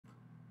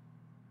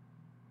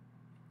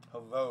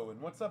Hello, and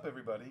what's up,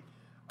 everybody?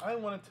 I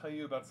want to tell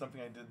you about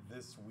something I did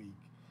this week.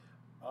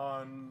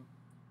 On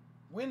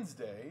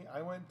Wednesday,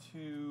 I went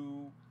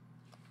to,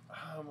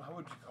 how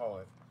would you call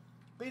it?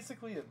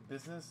 Basically, a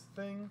business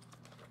thing.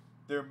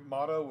 Their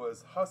motto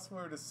was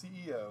Hustler to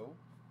CEO.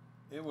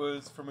 It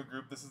was from a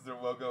group, this is their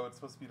logo, it's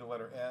supposed to be the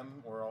letter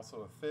M or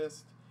also a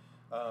fist.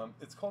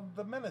 It's called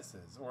the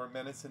Menaces, or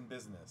Menace in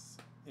Business,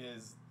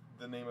 is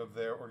the name of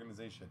their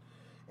organization.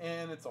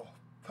 And it's a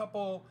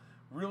couple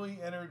really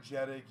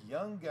energetic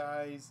young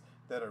guys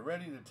that are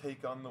ready to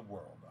take on the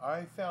world.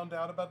 I found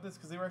out about this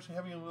because they were actually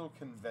having a little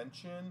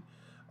convention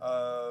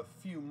a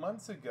few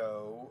months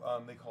ago.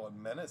 They call it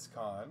Menace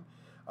Con.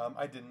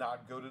 I did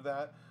not go to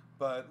that,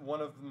 but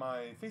one of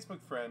my Facebook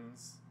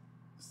friends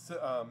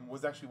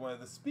was actually one of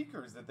the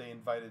speakers that they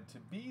invited to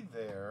be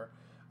there,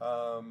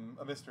 a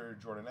Mr.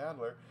 Jordan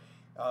Adler.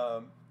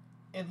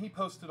 And he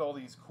posted all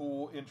these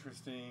cool,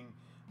 interesting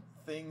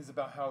things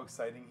about how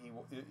exciting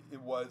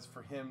it was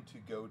for him to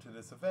go to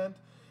this event.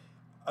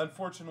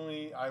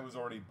 Unfortunately, I was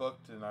already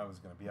booked and I was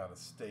going to be out of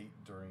state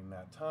during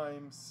that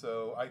time,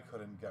 so I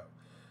couldn't go.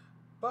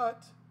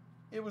 But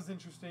it was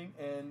interesting,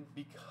 and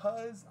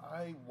because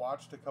I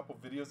watched a couple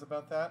videos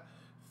about that,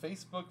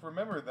 Facebook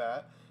remembered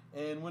that,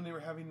 and when they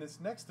were having this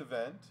next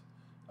event,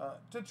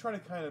 to try to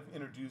kind of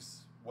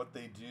introduce what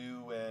they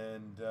do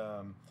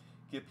and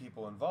get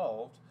people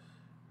involved,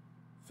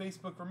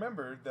 Facebook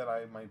remembered that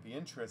I might be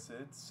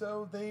interested,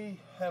 so they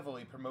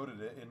heavily promoted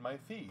it in my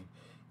feed.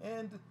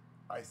 And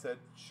I said,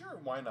 sure,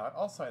 why not?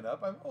 I'll sign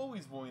up. I'm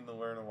always willing to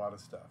learn a lot of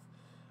stuff.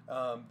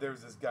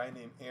 There's this guy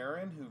named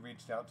Aaron who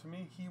reached out to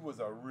me. He was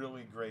a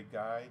really great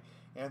guy,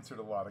 answered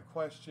a lot of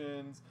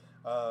questions,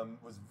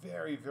 was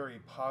very,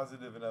 very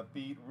positive and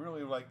upbeat,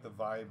 really liked the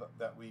vibe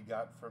that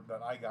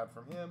I got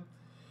from him.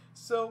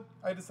 So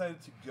I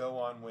decided to go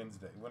on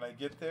Wednesday. When I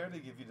get there, they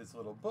give you this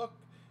little book.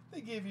 They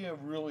gave you a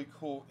really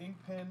cool ink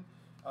pen.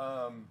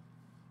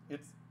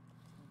 It's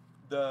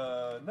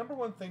the number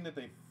one thing that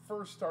they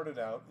first started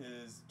out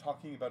is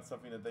talking about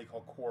something that they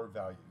call core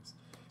values.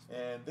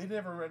 And they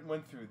never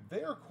went through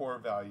their core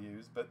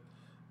values, but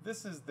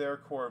this is their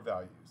core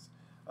values.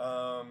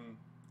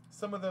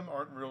 Some of them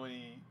aren't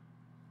really,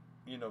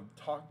 they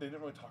didn't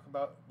really talk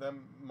about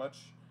them much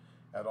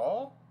at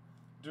all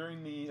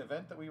during the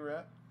event that we were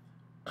at.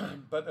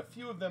 But a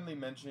few of them they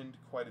mentioned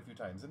quite a few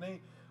times. And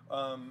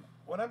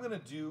what I'm going to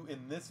do in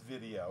this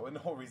video, and the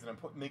whole reason I'm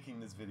making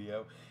this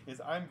video,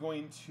 is I'm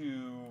going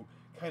to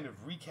kind of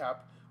recap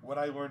what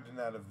I learned in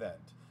that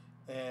event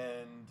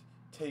and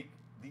take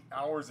the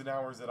hours and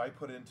hours that I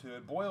put into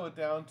it, boil it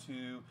down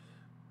to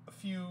a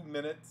few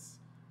minutes,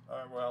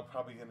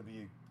 probably going to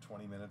be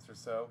 20 minutes or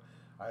so.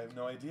 I have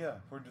no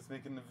idea. We're just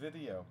making the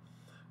video.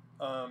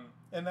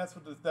 And that's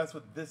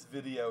what this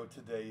video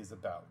today is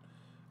about.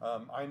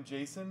 I'm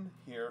Jason,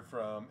 here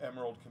from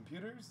Emerald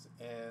Computers,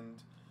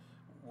 and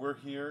we're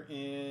here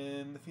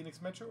in the Phoenix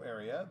metro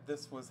area.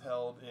 This was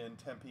held in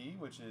Tempe,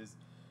 which is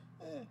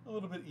a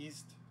little bit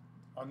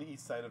on the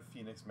east side of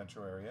Phoenix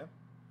metro area.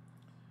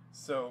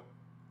 So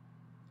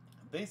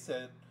they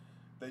said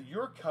that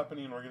your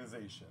company and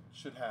organization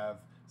should have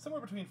somewhere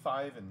between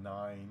 5 and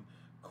 9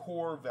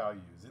 core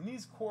values. And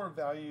these core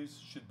values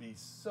should be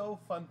so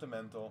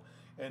fundamental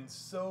and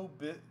so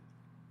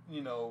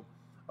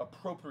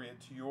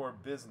appropriate to your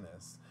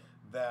business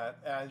that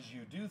as you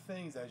do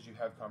things, as you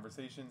have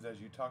conversations, as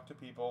you talk to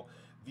people,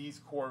 these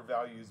core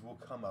values will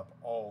come up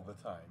all the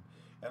time.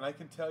 And I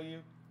can tell you,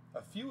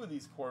 a few of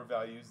these core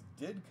values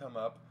did come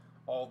up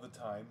all the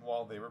time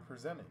while they were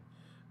presenting.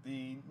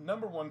 The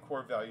number one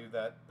core value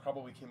that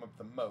probably came up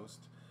the most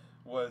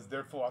was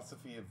their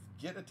philosophy of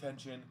get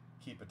attention,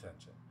 keep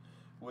attention,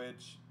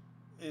 which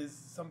is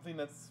something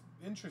that's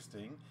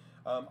interesting.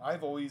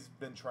 I've always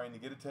been trying to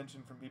get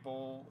attention from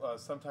people,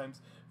 sometimes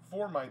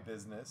for my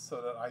business,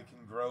 so that I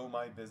can grow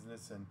my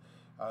business and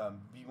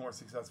be more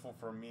successful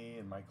for me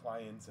and my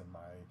clients and my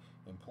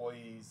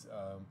employees,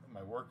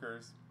 my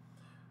workers.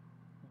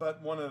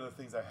 But one of the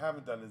things I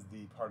haven't done is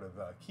the part of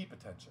keep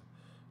attention.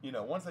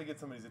 Once I get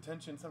somebody's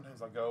attention,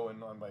 sometimes I'll go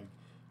and I'm like,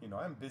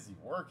 I'm busy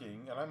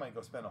working, and I might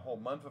go spend a whole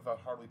month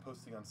without hardly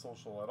posting on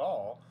social at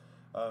all,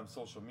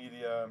 social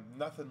media,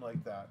 nothing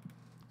like that.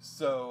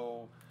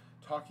 So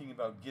talking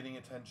about getting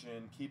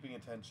attention, keeping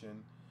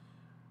attention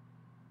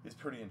is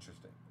pretty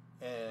interesting.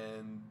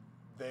 And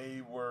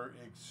they were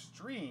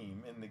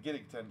extreme in the get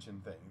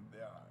attention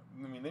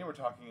thing. They were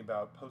talking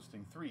about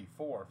posting 3,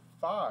 4,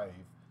 5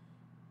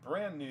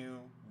 brand new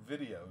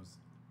videos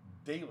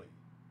daily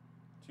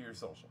to your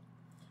social.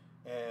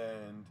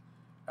 And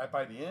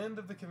by the end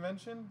of the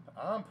convention,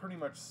 I'm pretty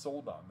much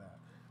sold on that.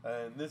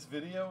 And this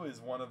video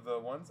is one of the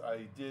ones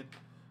I did,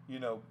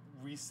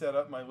 reset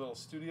up my little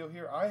studio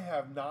here. I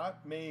have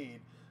not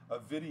made a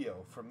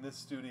video from this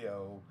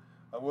studio.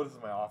 What is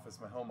my office,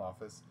 my home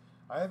office?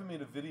 I haven't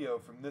made a video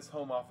from this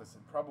home office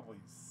in probably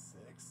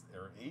 6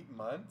 or 8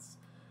 months.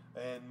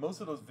 And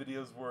most of those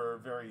videos were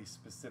very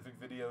specific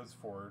videos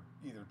for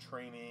either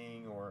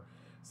training or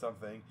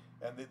something.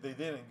 And they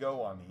didn't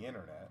go on the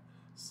internet.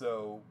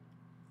 So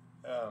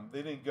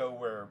they didn't go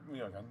where,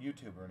 on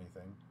YouTube or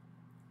anything.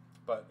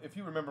 But if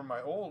you remember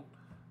my old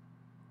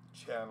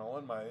channel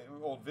and my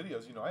old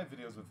videos, you know, I have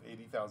videos with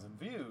 80,000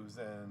 views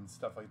and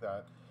stuff like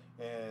that,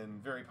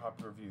 and very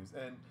popular views.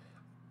 And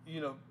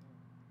you know,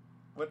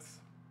 what's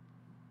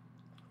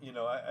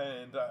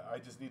I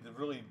just need to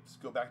really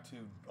go back to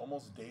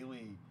almost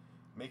daily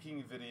making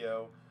a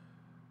video.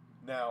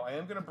 Now, I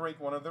am going to break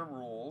one of their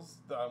rules.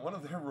 One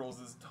of their rules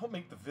is don't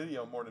make the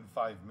video more than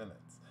 5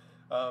 minutes.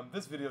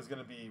 This video is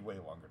going to be way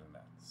longer than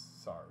that.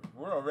 Sorry.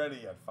 We're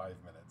already at 5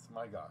 minutes.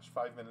 My gosh,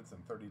 5 minutes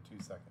and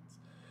 32 seconds.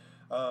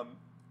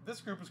 This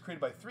group was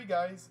created by 3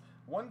 guys.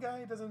 One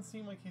guy doesn't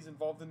seem like he's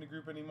involved in the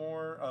group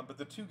anymore, but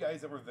the 2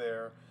 guys that were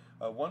there,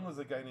 one was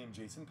a guy named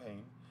Jason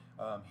Payne.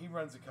 He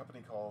runs a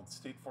company called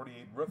State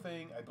 48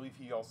 Roofing. I believe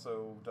he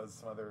also does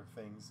some other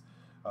things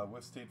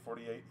with State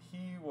 48.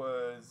 He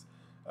was,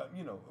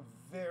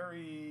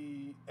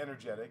 very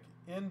energetic,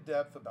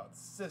 in-depth about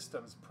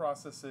systems,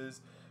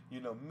 processes,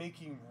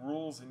 making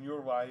rules in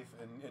your life,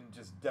 and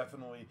just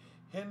definitely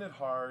hitting it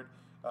hard,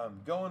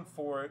 going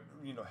for it,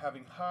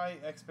 having high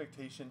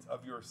expectations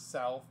of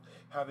yourself,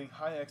 having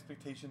high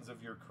expectations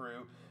of your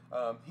crew.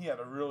 He had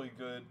a really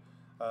good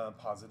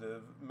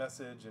positive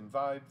message and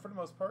vibe for the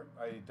most part.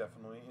 I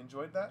definitely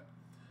enjoyed that.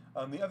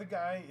 The other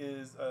guy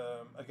is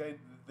a guy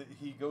that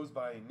he goes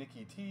by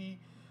Nicky T,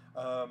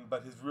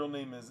 but his real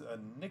name is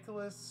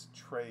Nicholas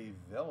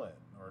Trevillian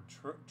or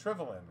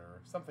Trevillian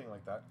or something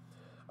like that.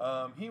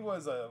 He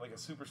was like a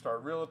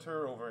superstar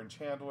realtor over in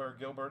Chandler,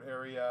 Gilbert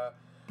area.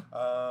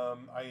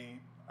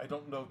 I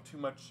don't know too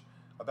much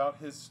about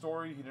his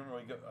story. He didn't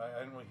really I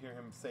didn't really hear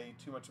him say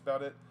too much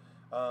about it.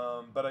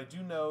 But I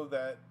do know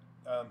that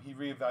he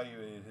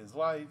reevaluated his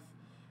life.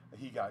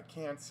 He got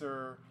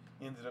cancer,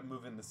 ended up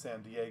moving to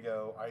San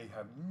Diego. I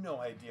have no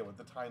idea what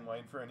the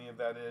timeline for any of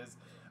that is.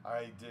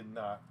 I did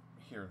not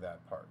hear that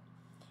part.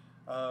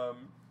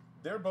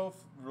 They're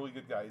both really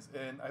good guys,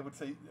 and I would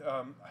say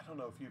I don't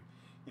know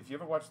if you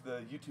ever watched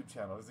the YouTube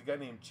channel. There's a guy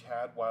named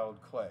Chad Wild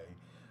Clay,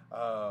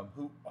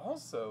 who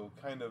also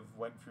kind of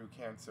went through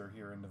cancer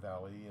here in the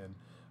Valley and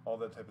all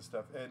that type of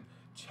stuff. And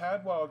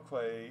Chad Wild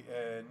Clay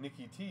and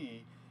Nicky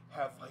T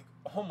have like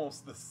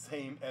almost the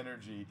same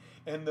energy.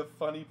 And the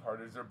funny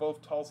part is they're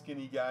both tall,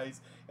 skinny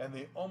guys, and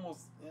they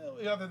almost,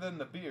 other than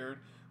the beard,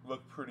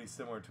 look pretty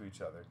similar to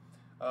each other.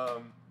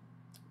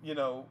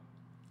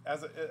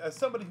 As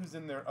somebody who's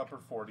in their upper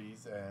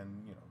 40s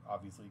and,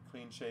 obviously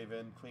clean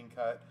shaven, clean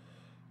cut,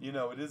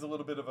 it is a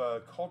little bit of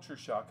a culture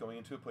shock going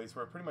into a place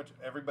where pretty much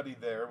everybody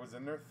there was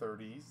in their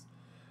 30s,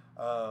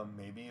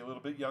 maybe a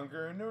little bit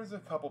younger, and there was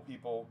a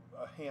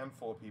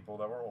handful of people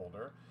that were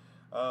older.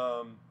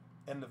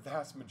 And the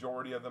vast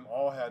majority of them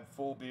all had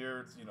full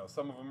beards.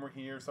 Some of them were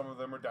here, some of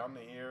them were down to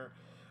here.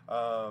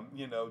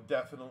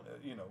 Definitely,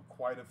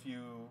 quite a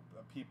few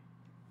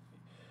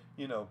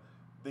people,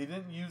 they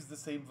didn't use the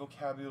same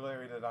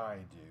vocabulary that I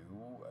do.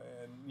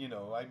 And,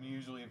 I'm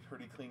usually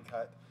pretty clean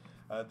cut.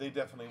 They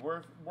definitely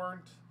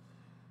weren't.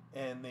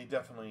 And they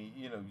definitely,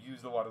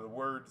 used a lot of the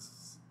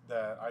words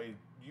that I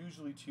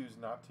usually choose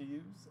not to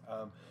use.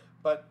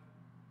 But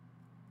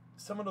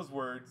some of those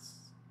words,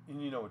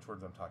 and you know which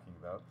words I'm talking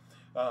about,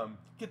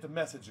 get the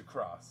message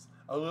across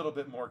a little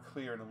bit more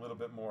clear and a little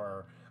bit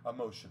more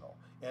emotional.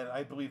 And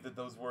I believe that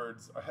those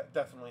words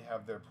definitely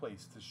have their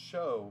place to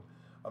show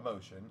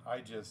emotion.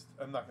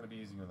 I'm not going to be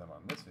using them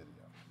on this video.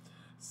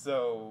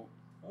 So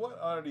what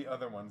are the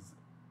other ones?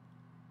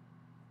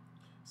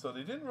 So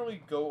they didn't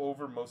really go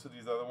over most of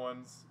these other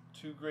ones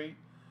too greatly.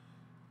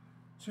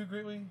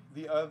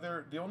 The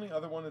only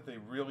other one that they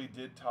really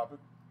did talk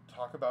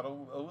about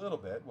a little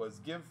bit was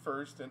give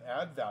first and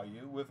add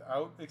value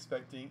without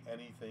expecting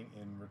anything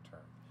in return.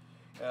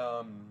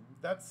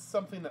 That's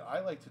something that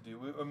I like to do.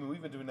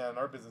 We've been doing that in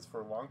our business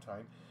for a long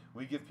time.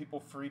 We give people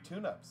free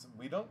tune-ups.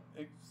 We don't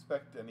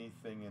expect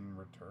anything in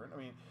return.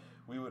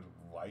 We would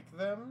like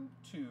them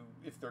to,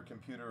 if their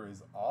computer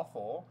is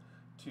awful,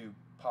 to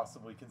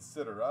possibly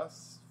consider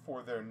us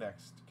for their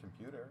next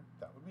computer.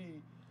 That would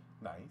be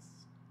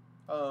nice.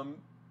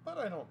 But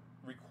I don't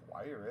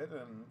require it,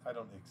 and I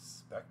don't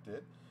expect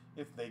it.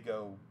 If they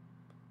go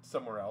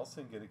somewhere else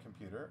and get a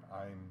computer,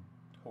 I'm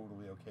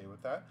totally okay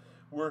with that.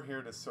 We're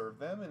here to serve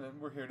them, and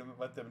we're here to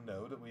let them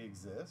know that we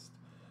exist.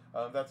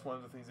 That's one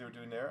of the things they were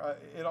doing there.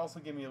 It also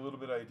gave me a little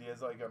bit of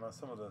ideas, like on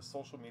some of the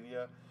social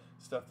media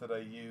stuff that I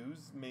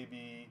use.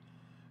 Maybe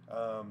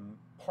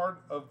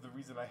part of the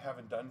reason I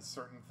haven't done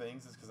certain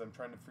things is because I'm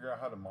trying to figure out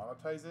how to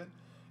monetize it.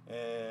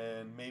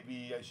 And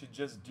maybe I should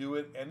just do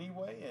it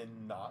anyway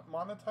and not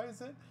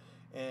monetize it,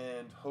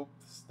 and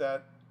hopes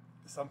that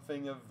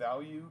something of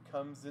value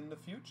comes in the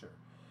future.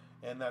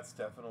 And that's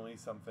definitely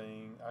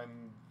something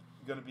I'm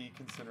going to be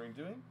considering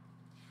doing.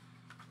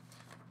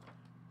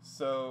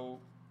 So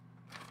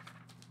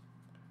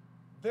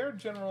their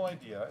general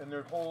idea and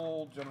their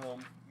whole general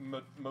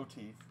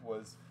motif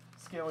was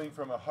scaling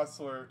from a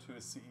hustler to a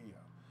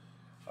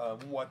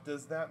CEO. What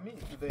does that mean?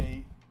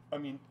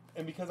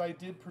 And because I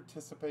did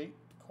participate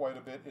quite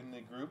a bit in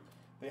the group,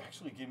 they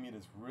actually gave me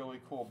this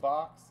really cool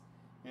box.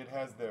 It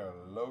has their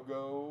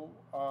logo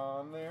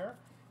on there,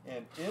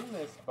 and in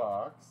this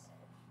box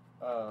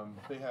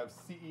They have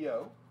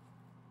CEO.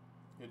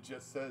 It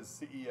just says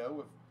CEO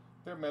with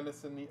their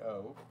Menace in the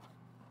O.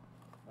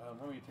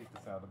 Let me take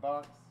this out of the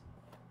box.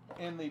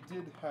 And they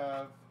did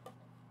have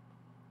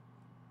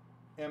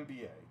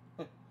MBA.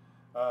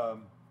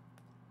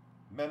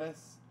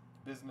 Menace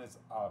Business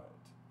Audit.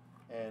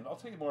 And I'll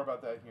tell you more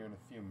about that here in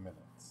a few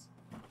minutes.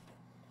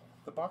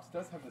 The box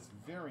does have this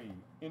very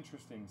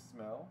interesting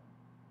smell.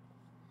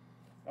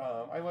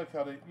 I like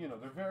how they're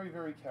very,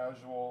 very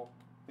casual.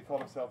 They call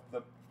themselves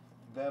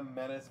them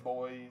Menace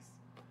Boys.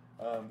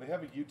 They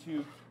have a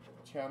YouTube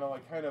channel. I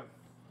kind of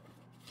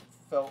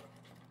felt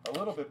a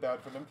little bit bad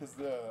for them because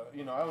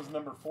I was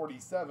number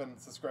 47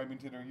 subscribing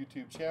to their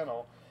YouTube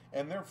channel,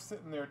 and they're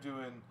sitting there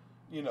doing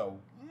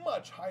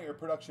much higher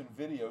production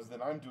videos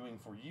than I'm doing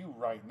for you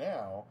right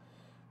now,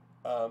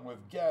 with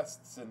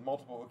guests and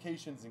multiple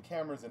locations and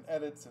cameras and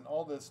edits and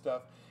all this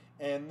stuff,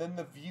 and then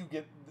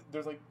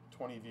there's like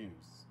 20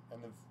 views,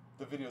 and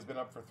the video's been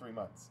up for 3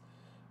 months.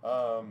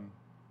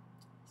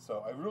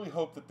 So I really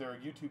hope that their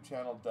YouTube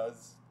channel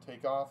does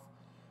take off.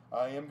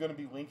 I am going to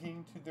be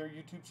linking to their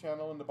YouTube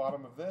channel in the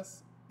bottom of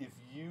this. If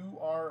you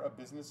are a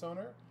business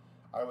owner,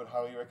 I would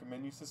highly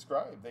recommend you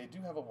subscribe. They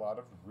do have a lot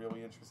of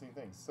really interesting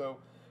things. So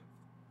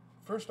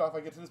first off,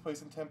 I get to this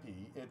place in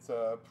Tempe. It's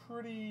a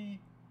pretty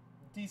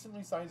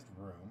decently sized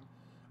room,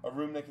 a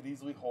room that could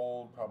easily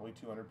hold probably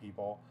 200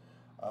 people.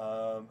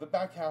 The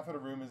back half of the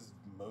room is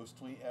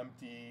mostly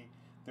empty.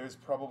 There's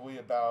probably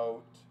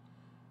about,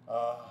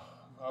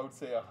 I would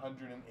say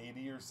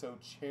 180 or so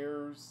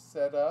chairs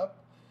set up,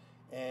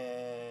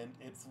 and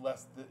it's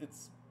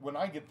when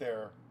I get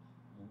there,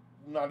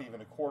 not even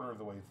a quarter of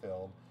the way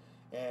filled.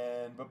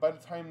 But by the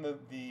time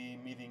the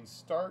meeting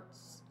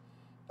starts,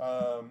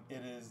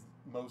 it is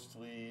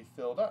mostly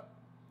filled up.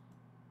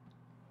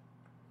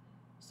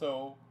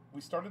 So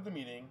we started the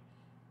meeting,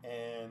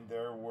 and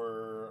there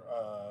were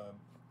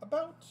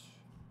about,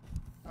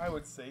 I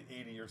would say,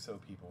 80 or so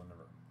people in the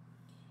room.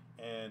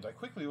 And I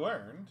quickly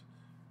learned,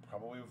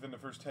 probably within the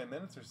first 10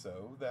 minutes or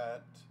so,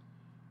 that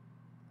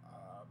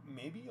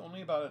maybe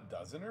only about a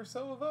dozen or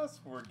so of us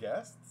were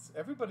guests.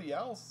 Everybody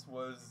else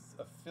was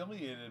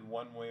affiliated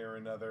one way or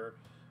another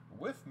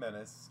with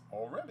Menace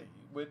already,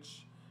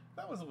 which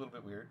that was a little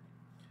bit weird.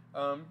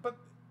 But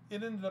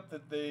it ended up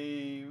that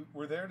they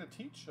were there to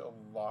teach a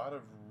lot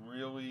of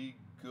really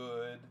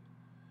good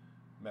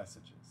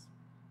messages.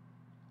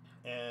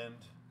 And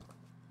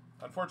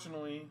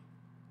unfortunately,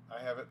 I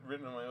have it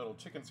written on my little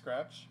chicken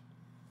scratch,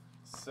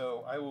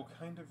 so I will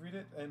kind of read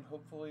it, and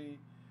hopefully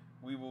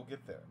we will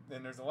get there.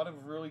 And there's a lot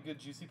of really good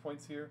juicy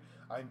points here.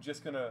 I'm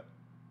just going to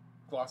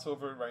gloss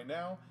over it right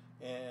now,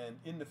 and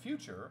in the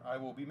future, I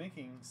will be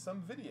making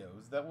some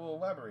videos that will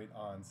elaborate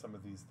on some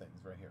of these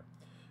things right here.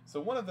 So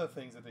one of the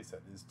things that they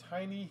said is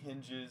tiny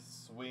hinges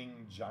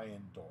swing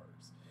giant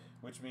doors,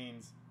 which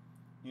means,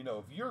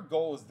 if your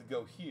goal is to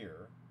go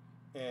here,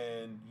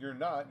 and you're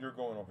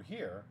going over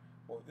here,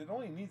 well, it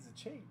only needs to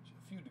change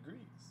a few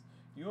degrees.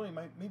 You only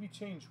might maybe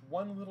change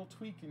one little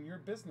tweak in your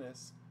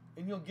business,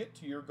 and you'll get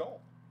to your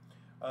goal.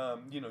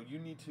 You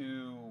need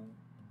to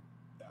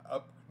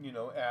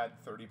add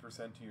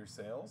 30% to your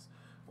sales.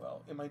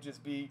 Well, it might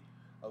just be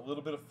a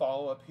little bit of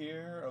follow-up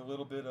here, a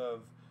little bit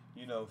of,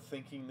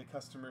 thanking the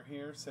customer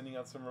here, sending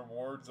out some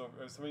rewards, or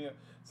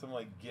some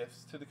like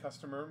gifts to the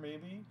customer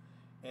maybe,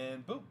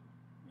 and boom,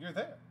 you're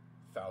there.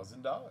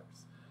 $1,000.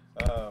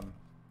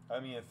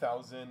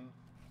 1,000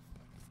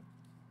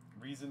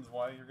 reasons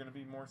why you're going to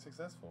be more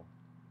successful.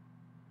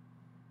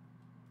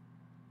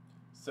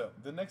 So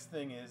the next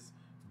thing is,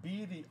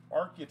 be the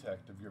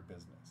architect of your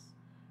business.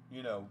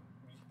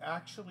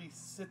 Actually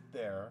sit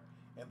there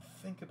and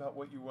think about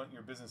what you want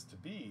your business to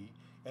be,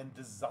 and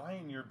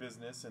design your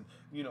business, and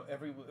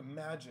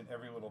imagine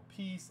every little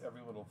piece,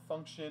 every little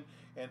function,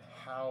 and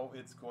how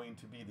it's going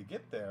to be to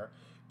get there.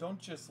 Don't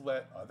just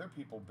let other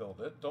people build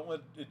it. Don't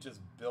let it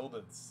just build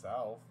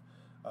itself.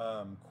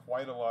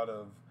 Quite a lot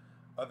of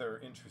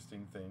other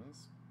interesting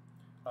things.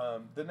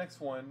 The next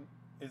one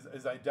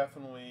is I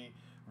definitely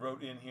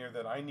wrote in here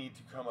that I need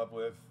to come up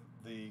with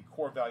the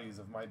core values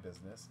of my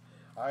business.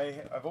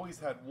 I've always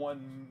had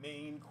one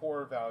main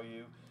core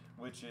value,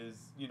 which is,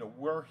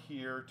 we're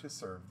here to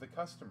serve the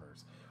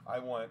customers. I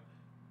want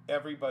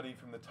everybody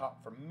from the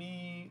top, from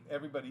me,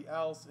 everybody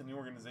else in the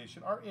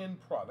organization, our end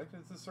product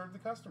is to serve the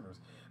customers,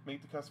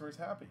 make the customers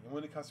happy. And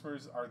when the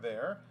customers are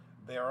there,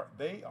 they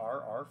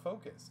are our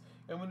focus.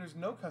 And when there's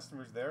no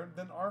customers there,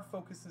 then our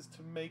focus is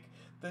to make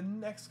the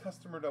next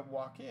customer to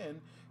walk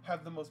in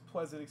have the most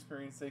pleasant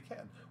experience they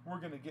can. We're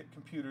going to get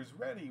computers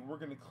ready. We're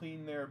going to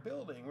clean their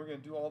building. We're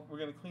going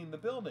to clean the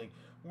building.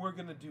 We're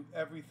going to do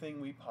everything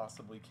we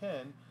possibly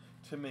can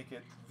to make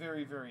it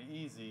very, very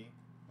easy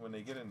when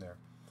they get in there.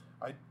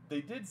 They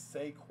did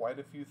say quite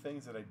a few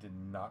things that I did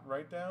not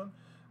write down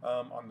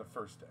on the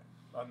first day,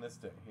 on this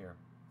day here.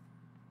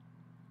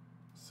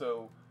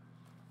 So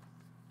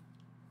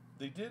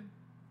they did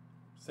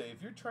say,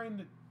 if you're trying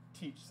to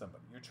teach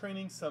somebody, you're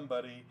training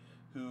somebody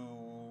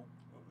who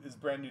is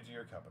brand new to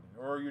your company,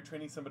 or you're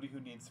training somebody who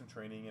needs some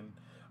training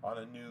on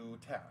a new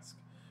task,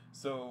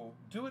 So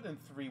do it in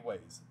 3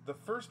 ways. The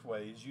first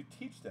way is you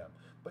teach them,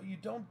 but you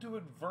don't do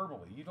it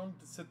verbally. You don't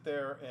sit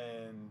there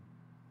and,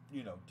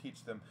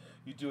 teach them.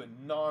 You do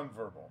it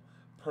nonverbal.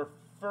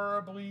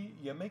 Preferably,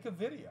 you make a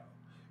video.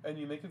 And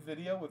you make a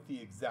video with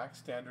the exact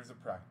standards of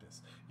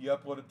practice. You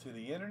upload it to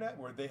the internet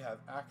where they have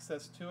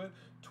access to it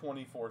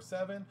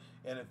 24/7.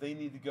 And if they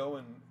need to go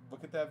and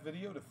look at that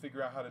video to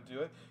figure out how to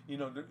do it,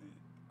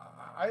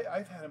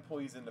 I've had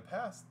employees in the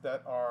past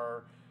that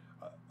are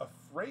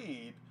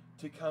afraid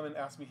to come and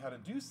ask me how to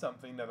do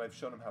something that I've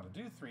shown them how to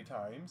do 3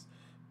 times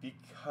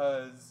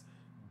because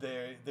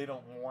they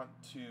don't want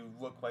to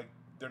look like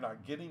they're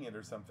not getting it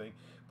or something.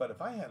 But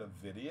if I had a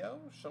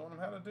video showing them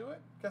how to do it,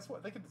 guess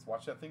what? They could just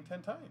watch that thing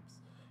 10 times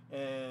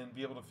and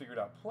be able to figure it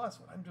out. Plus,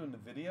 when I'm doing the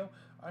video,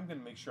 I'm going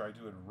to make sure I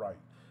do it right.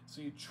 So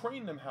you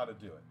train them how to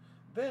do it.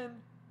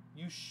 Then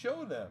you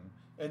show them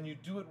and you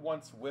do it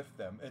once with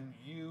them and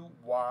you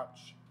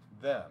watch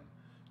them.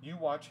 You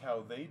watch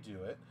how they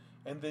do it,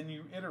 and then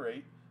you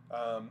iterate.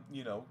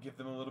 Give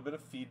them a little bit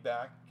of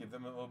feedback, give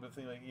them a little bit of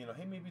thing like,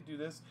 hey, maybe do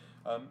this.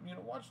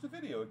 Watch the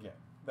video again,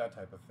 that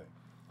type of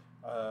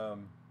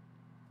thing.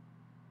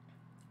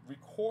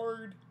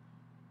 Record.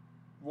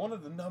 One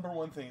of the number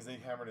one things they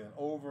hammered in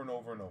over and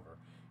over and over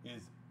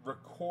is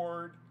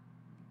record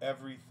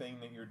everything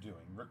that you're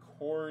doing.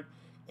 Record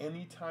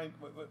anytime,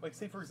 like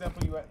say for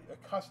example, a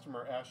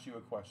customer asks you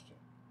a question.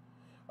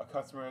 A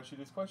customer asks you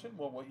this question.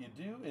 Well, what you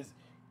do is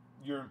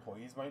your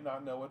employees might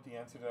not know what the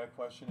answer to that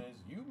question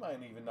is. You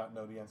might even not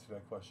know the answer to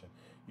that question.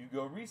 You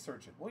go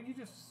research it. Well, you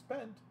just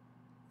spent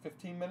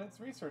 15 minutes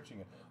researching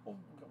it. Well,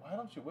 why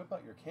don't you whip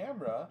out your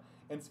camera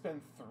and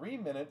spend 3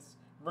 minutes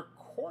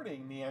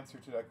recording the answer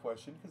to that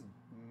question, because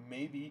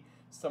maybe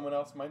someone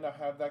else might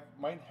have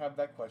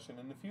that question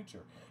in the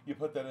future. You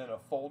put that in a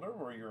folder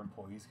where your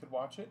employees could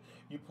watch it.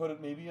 You put it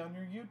maybe on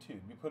your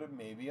YouTube. You put it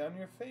maybe on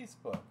your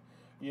Facebook.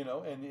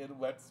 And it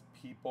lets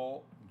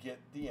people get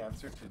the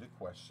answer to the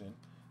question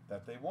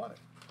that they wanted.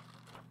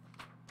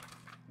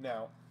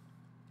 Now,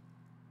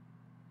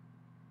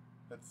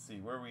 let's see,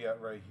 where are we at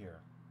right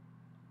here?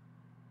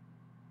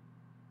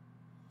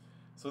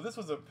 So this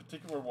was a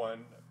particular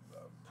one,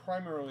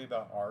 primarily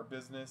about our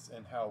business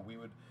and how we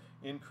would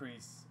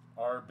increase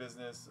our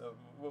business.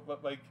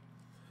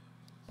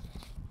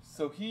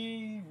 So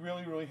he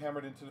really, really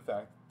hammered into the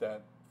fact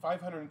that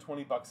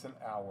 $520 an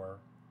hour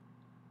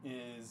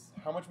is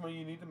how much money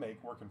you need to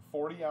make working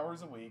 40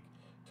 hours a week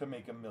to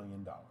make $1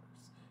 million.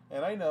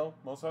 And I know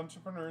most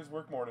entrepreneurs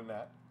work more than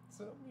that.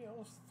 So,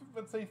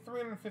 let's say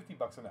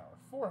 $350 an hour,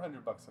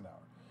 $400 an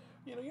hour.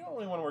 You don't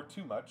really want to work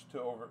too much to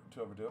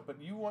overdo it,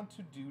 but you want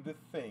to do the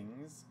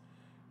things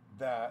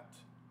that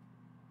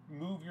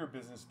move your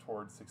business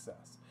towards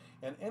success.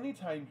 And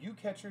anytime you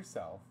catch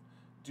yourself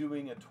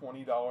doing a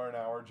 $20 an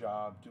hour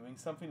job, doing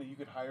something that you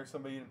could hire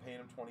somebody and pay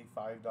them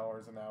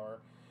 $25 an hour,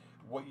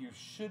 what you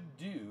should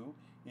do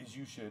is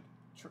you should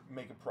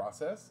make a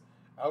process,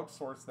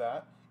 outsource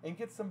that, and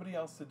get somebody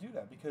else to do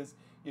that. Because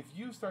if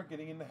you start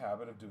getting in the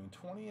habit of doing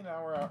 $20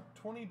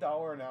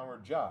 an hour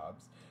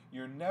jobs,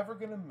 you're never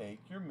going to make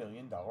your $1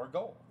 million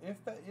goal.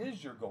 If that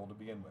is your goal to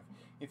begin with.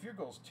 If your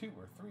goal is $2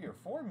 or $3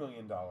 or $4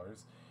 million,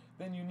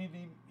 then you need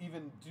to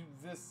even do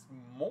this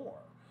more.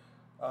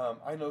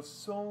 I know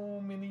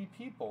so many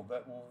people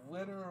that will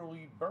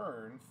literally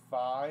burn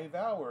 5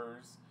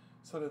 hours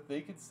so that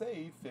they could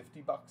save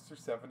 $50 or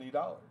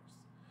 $70.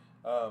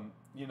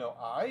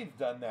 I've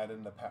done that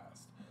in the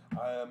past.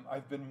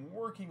 I've been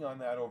working on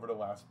that over the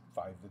last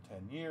 5 to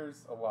 10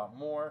 years, a lot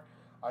more.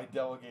 I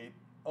delegate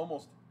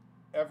almost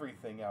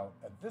everything out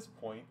at this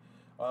point.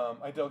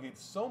 I delegate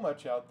so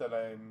much out that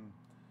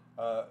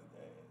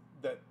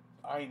that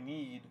I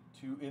need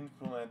to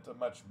implement a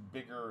much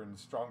bigger and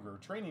stronger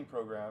training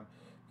program,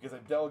 because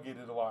I've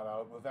delegated a lot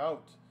out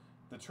without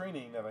the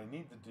training that I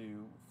need to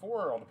do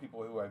for all the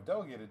people who I've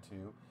delegated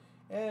to.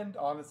 And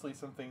honestly,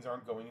 some things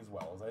aren't going as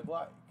well as I'd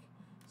like.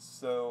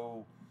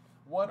 So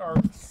what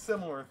are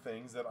similar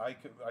things that I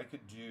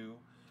could do?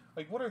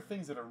 Like, what are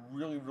things that are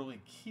really, really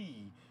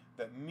key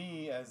that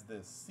me as the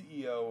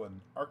CEO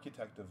and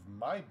architect of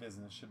my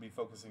business should be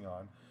focusing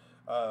on?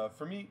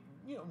 For me,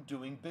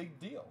 doing big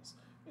deals.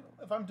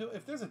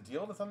 If there's a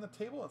deal that's on the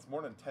table that's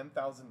more than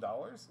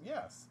 $10,000,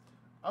 yes,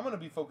 I'm going to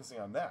be focusing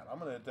on that. I'm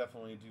going to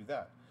definitely do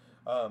that.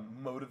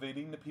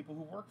 Motivating the people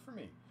who work for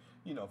me.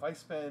 If I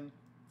spend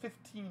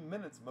 15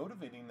 minutes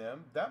motivating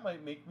them, that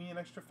might make me an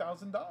extra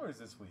 $1,000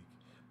 this week.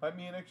 Might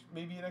be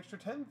maybe an extra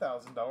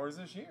 $10,000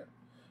 this year.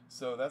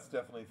 So that's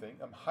definitely a thing.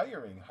 I'm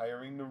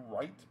hiring the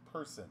right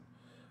person.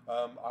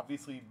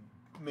 Obviously,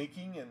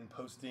 making and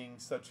posting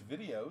such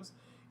videos.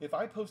 If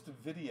I post a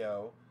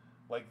video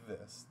like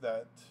this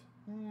that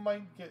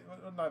might get,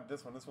 not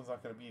this one's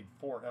not going to be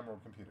for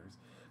Emerald Computers,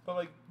 but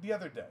like the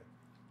other day,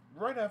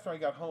 right after I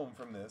got home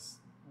from this,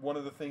 one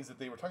of the things that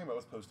they were talking about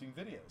was posting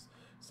videos.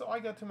 So I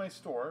got to my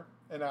store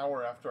an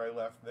hour after I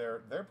left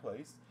their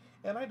place,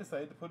 and I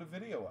decided to put a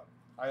video up.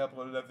 I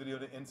uploaded that video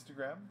to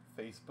Instagram,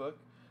 Facebook.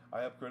 I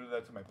uploaded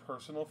that to my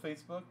personal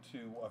Facebook,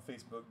 to a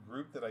Facebook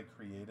group that I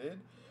created,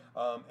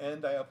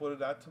 and I uploaded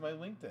that to my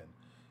LinkedIn.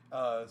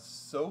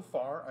 So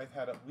far, I've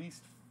had at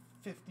least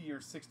 50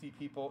 or 60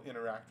 people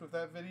interact with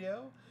that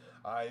video.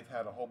 I've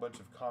had a whole bunch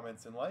of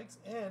comments and likes,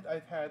 and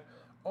I've had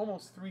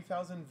almost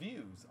 3,000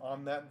 views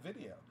on that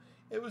video.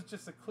 It was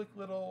just a quick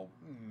little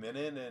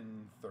minute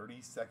and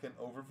 30-second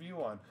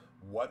overview on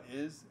what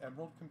is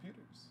Emerald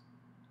Computers.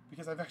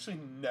 Because I've actually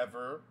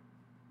never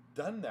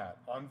done that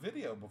on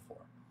video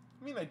before.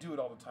 I mean, I do it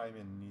all the time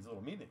in these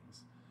little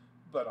meetings,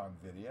 but on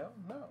video,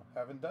 no,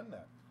 haven't done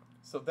that.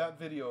 So that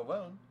video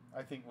alone,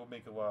 I think, will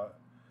make a lot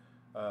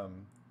of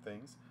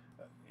things.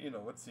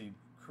 Let's see,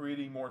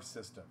 creating more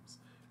systems,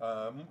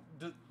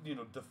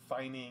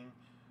 defining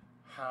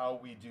how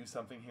we do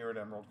something here at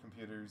Emerald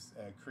Computers,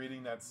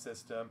 creating that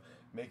system,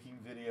 making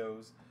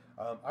videos.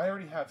 I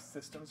already have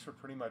systems for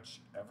pretty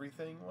much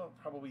everything, well,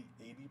 probably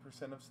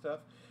 80% of stuff,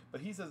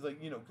 but he says, like,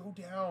 go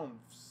down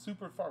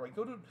super far, like,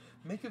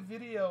 make a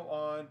video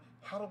on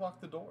how to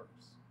lock the doors.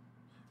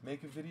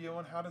 Make a video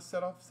on how to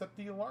set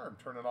the alarm,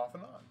 turn it off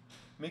and on.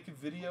 Make a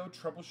video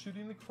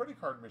troubleshooting the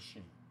credit card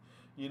machine.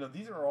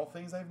 These are all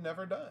things I've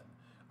never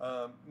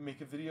done.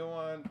 Make a video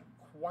on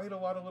quite a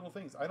lot of little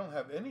things. I don't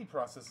have any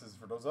processes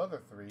for those other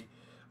three,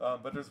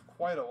 but there's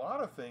quite a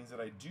lot of things that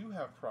I do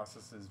have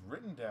processes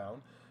written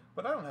down,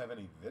 but I don't have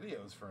any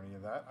videos for any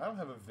of that. I don't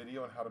have a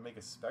video on how to make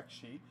a spec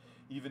sheet,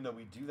 even though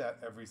we do that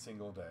every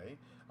single day.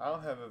 I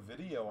don't have a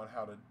video on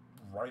how to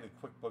write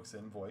a QuickBooks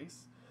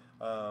invoice.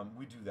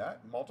 We do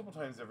that multiple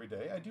times every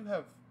day. I do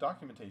have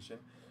documentation,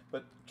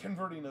 but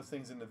converting those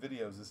things into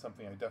videos is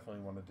something I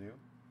definitely want to do.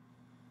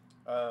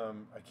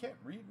 I can't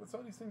read what some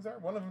of these things are.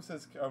 One of them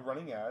says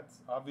running ads.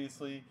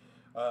 Obviously,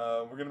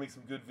 we're going to make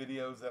some good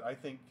videos that I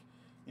think,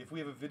 if we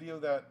have a video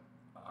that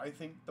I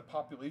think the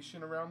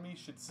population around me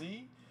should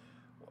see,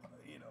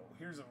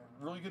 here's a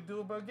really good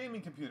deal about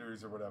gaming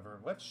computers or whatever.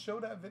 Let's show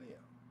that video.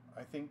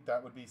 I think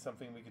that would be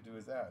something we could do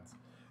as ads.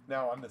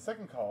 Now, on the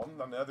second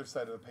column, on the other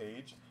side of the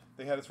page,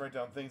 they had us write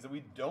down things that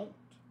we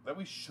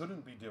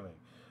shouldn't be doing,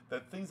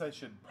 that things I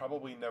should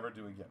probably never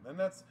do again. And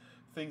that's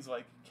things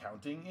like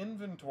counting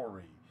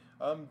inventory,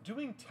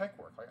 doing tech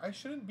work. Like, I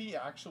shouldn't be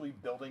actually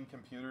building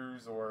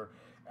computers or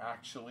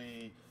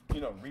actually,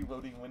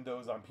 reloading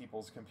Windows on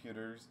people's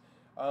computers.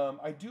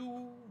 I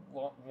do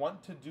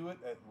want to do it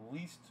at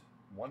least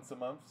once a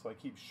month, so I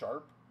keep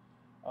sharp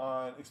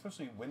on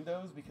especially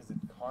Windows, because it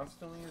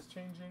constantly is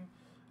changing.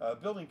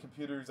 Building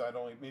computers,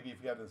 maybe if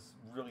you had this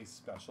really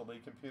specialty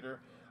computer,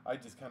 I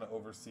just kind of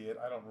oversee it.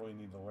 I don't really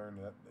need to learn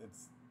it.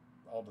 It's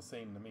all the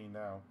same to me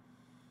now.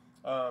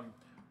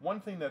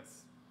 One thing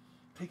that's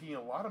taking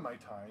a lot of my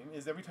time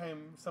is every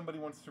time somebody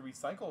wants to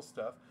recycle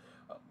stuff,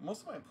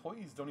 most of my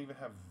employees don't even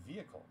have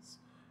vehicles.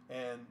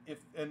 And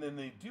then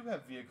they do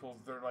have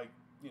vehicles, they're like,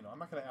 I'm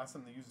not going to ask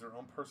them to use their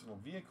own personal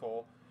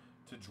vehicle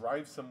to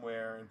drive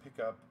somewhere and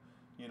pick up,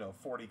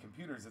 40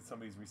 computers that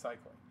somebody's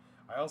recycling.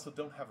 I also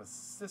don't have a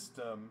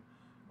system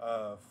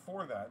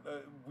for that.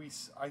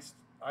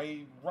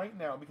 I right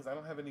now, because I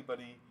don't have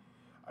anybody,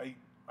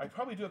 I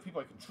probably do have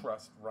people I can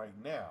trust right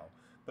now,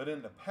 but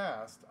in the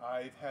past,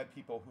 I've had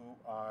people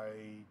who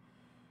I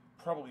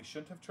probably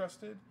shouldn't have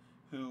trusted,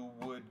 who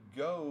would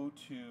go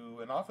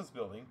to an office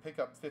building, pick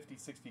up 50,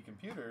 60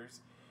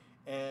 computers,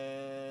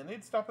 and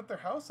they'd stop at their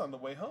house on the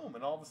way home,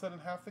 and all of a sudden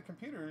half the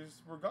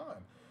computers were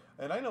gone.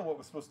 And I know what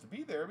was supposed to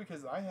be there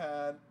because I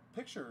had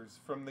pictures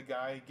from the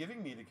guy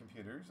giving me the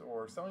computers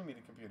or selling me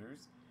the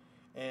computers,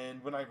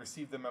 and when I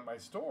received them at my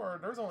store,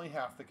 there's only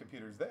half the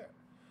computers there.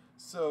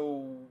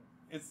 So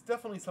it's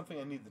definitely something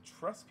I need to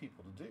trust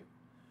people to do.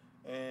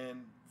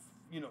 And,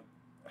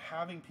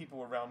 having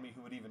people around me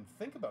who would even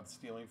think about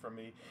stealing from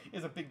me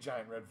is a big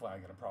giant red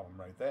flag and a problem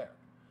right there.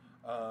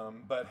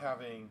 But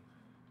having,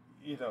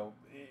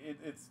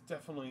 it's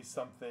definitely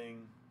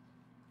something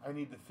I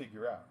need to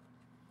figure out.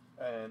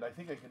 And I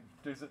think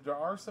there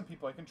are some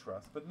people I can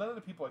trust, but none of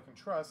the people I can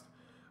trust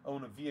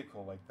own a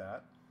vehicle like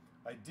that.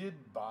 I did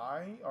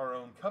buy our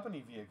own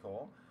company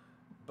vehicle,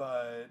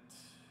 but,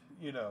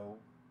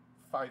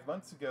 5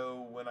 months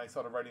ago when I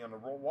saw the writing on the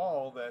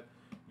wall that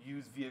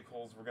used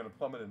vehicles were going to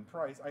plummet in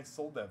price, I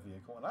sold that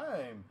vehicle, and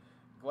I'm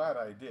glad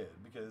I did,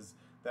 because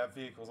that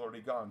vehicle's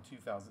already gone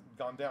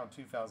down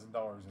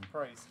 $2,000 in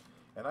price,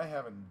 and I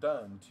haven't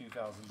done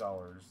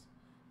 $2,000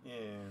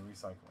 in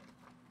recycling.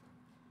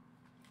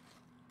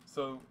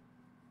 So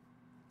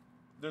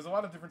there's a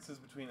lot of differences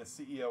between a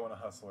CEO and a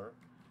hustler.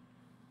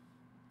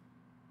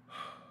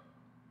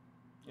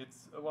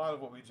 It's a lot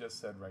of what we just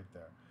said right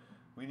there.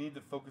 We need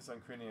to focus on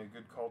creating a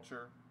good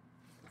culture.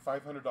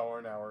 $500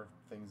 an hour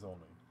things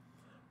only.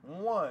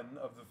 One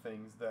of the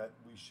things that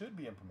we should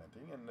be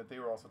implementing, and that they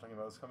were also talking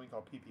about, is something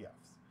called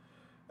PPFs.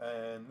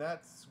 And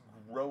that's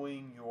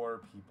growing your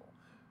people.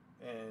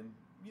 And,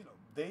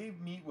 they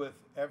meet with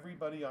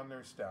everybody on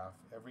their staff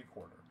every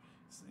quarter.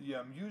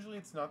 Usually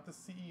it's not the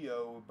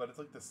CEO, but it's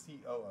like the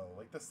COO,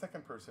 like the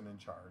second person in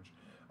charge,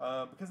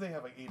 because they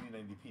have like 80,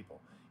 90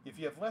 people. If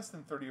you have less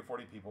than 30 or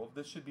 40 people,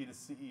 this should be the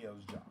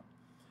CEO's job.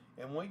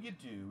 And what you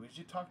do is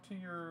you talk to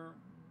your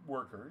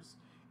workers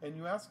and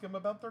you ask them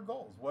about their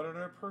goals. What are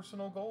their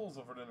personal goals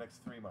over the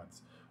next 3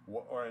 months?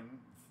 Or in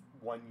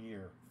 1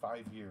 year,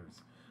 5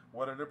 years?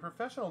 What are their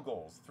professional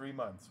goals? 3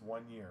 months,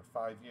 1 year,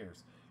 5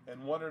 years.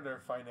 And what are their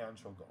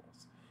financial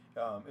goals?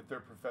 If their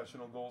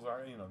professional goals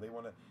are, they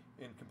want to,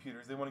 in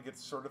computers, they want to get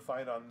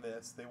certified on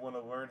this. They want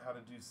to learn how to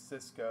do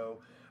Cisco.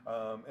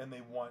 And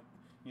they want,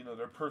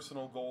 their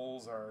personal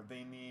goals are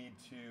they need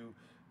to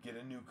get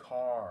a new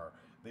car.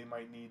 They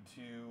might need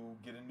to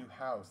get a new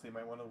house. They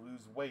might want to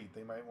lose weight.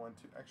 They might want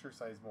to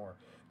exercise more.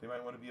 They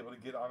might want to be able to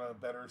get on a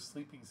better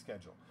sleeping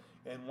schedule.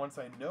 And once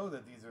I know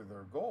that these are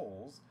their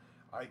goals,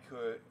 I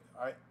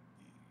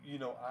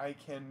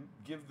can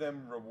give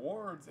them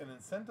rewards and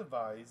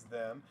incentivize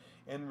them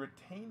and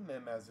retain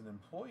them as an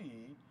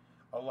employee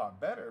a lot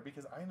better,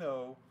 because I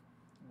know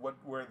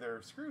where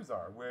their screws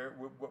are,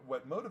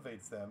 what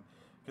motivates them,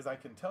 because I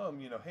can tell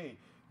them, hey,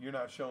 you're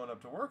not showing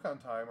up to work on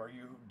time. Are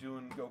you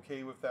doing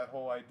okay with that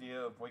whole idea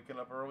of waking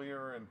up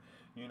earlier and,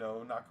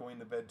 not going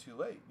to bed too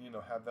late?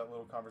 Have that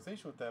little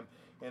conversation with them.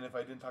 And if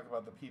I didn't talk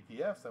about the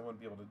PPFs, I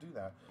wouldn't be able to do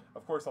that.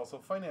 Of course, also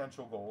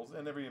financial goals,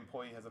 and every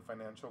employee has a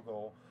financial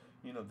goal.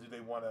 Do they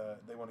want to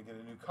get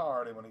a new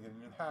car? They want to get a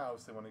new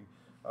house? They want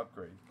to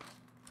upgrade.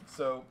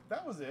 So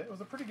that was it. It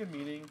was a pretty good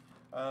meeting.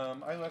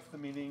 I left the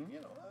meeting,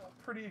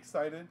 pretty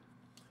excited.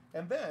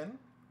 And then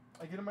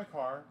I get in my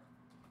car.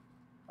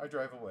 I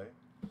drive away.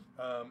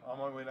 On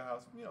my way to the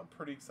house,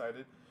 pretty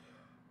excited.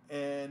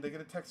 And I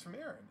get a text from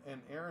Aaron.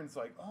 And Aaron's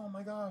like, oh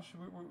my gosh,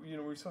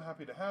 we're so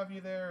happy to have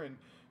you there. And,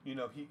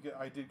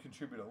 I did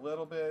contribute a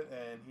little bit.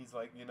 And he's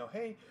like,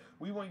 hey,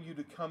 we want you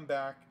to come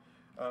back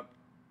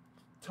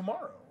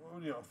tomorrow,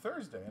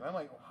 Thursday. And I'm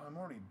like, well, I'm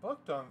already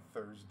booked on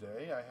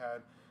Thursday. I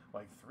had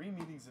like 3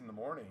 meetings in the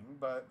morning,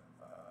 but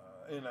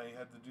and I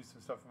had to do some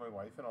stuff with my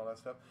wife and all that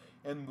stuff,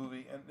 and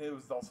and it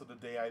was also the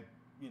day I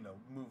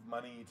moved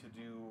money to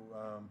do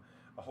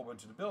a whole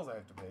bunch of the bills I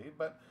have to pay.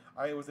 But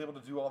I was able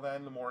to do all that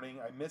in the morning.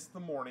 I missed the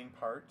morning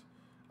part.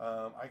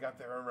 I got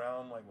there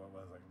around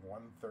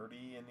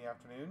 1:30 in the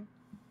afternoon,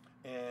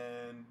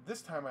 and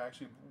this time I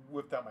actually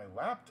whipped out my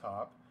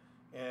laptop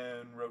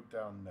and wrote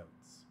down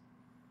notes.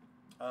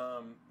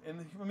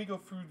 And let me go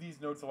through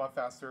these notes a lot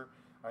faster.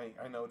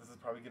 I know this is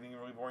probably getting a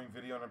really boring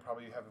video, and I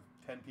probably have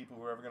 10 people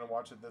who are ever going to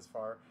watch it this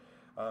far.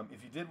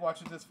 If you did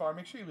watch it this far,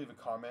 make sure you leave a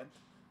comment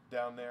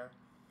down there.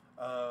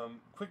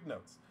 Quick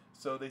notes.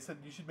 So they said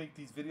you should make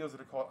these videos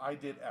that are called I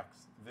Did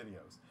X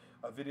videos.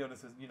 A video that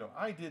says,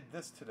 I did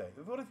this today.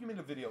 What if you made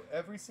a video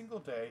every single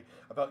day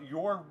about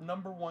your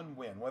 #1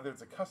 win, whether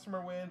it's a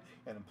customer win,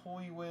 an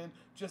employee win,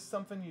 just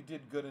something you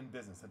did good in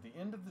business. At the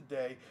end of the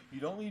day, you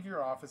don't leave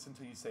your office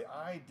until you say,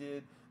 I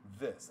did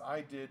this.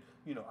 I did,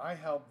 I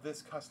helped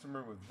this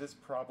customer with this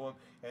problem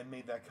and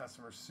made that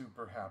customer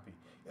super happy.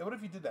 And what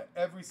if you did that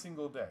every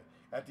single day?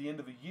 At the end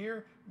of a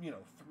year,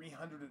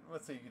 300,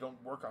 let's say you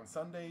don't work on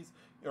Sundays,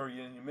 or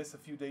you miss a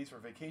few days for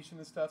vacation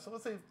and stuff. So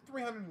let's say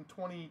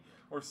 320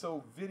 or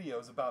so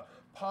videos about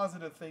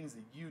positive things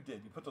that you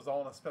did. You put those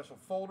all in a special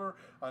folder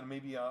on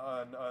maybe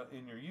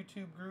in your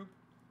YouTube group.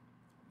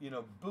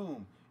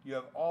 Boom, you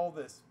have all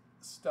this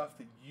stuff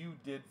that you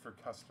did for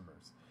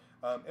customers.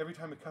 Every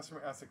time a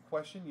customer asks a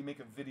question, you make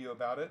a video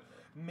about it.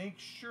 Make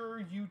sure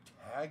you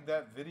tag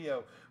that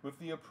video with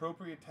the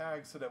appropriate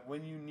tag so that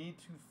when you need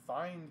to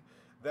find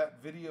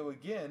that video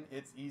again,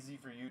 it's easy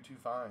for you to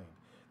find.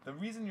 The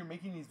reason you're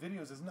making these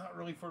videos is not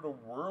really for the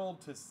world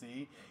to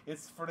see.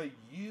 It's for that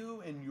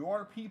you and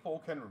your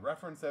people can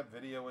reference that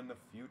video in the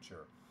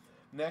future.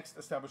 Next,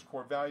 establish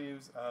core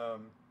values.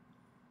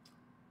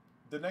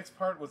 The next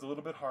part was a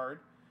little bit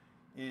hard.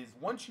 Is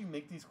once you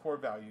make these core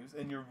values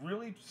and you're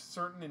really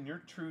certain and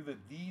you're true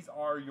that these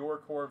are your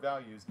core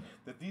values,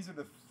 that these are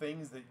the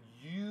things that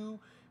you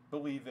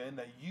believe in,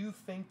 that you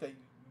think that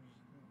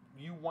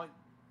you want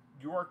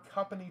your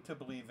company to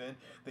believe in,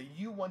 that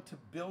you want to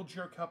build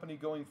your company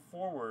going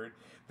forward,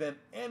 then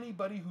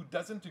anybody who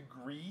doesn't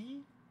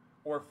agree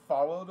or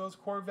follow those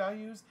core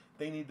values,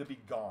 they need to be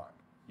gone.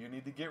 You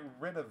need to get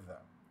rid of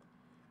them.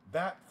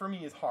 That for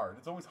me is hard.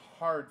 It's always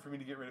hard for me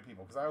to get rid of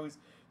people because I always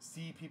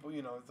see people,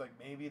 it's like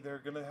maybe they're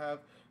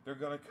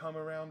gonna come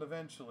around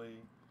eventually.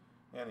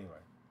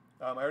 Anyway,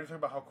 I already talked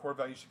about how core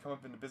values should come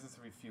up in the business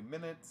every few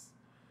minutes.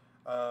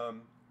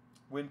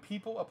 When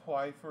people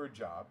apply for a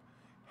job,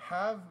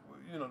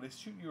 they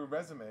shoot you a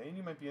resume and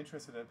you might be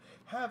interested in,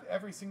 have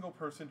every single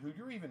person who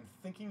you're even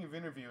thinking of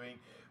interviewing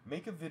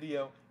make a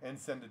video and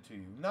send it to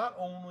you. Not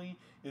only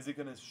is it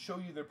going to show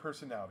you their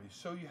personality,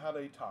 show you how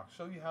they talk,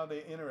 show you how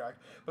they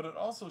interact, but it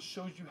also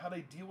shows you how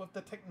they deal with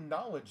the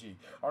technology.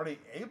 Are they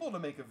able to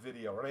make a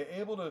video? Are they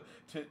able to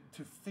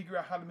figure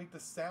out how to make the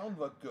sound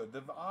look good,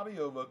 the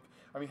audio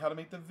how to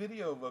make the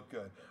video look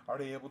good? Are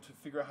they able to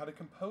figure out how to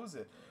compose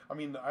it? I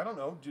don't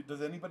know.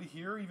 Does anybody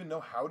here even know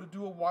how to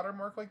do a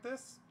watermark like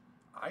this?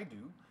 I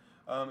do.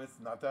 It's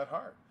not that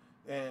hard.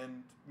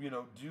 And,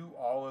 do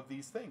all of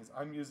these things.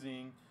 I'm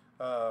using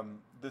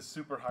this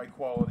super high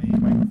quality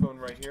microphone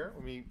right here.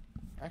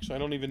 I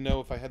don't even know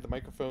if I had the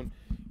microphone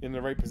in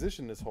the right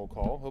position this whole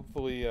call.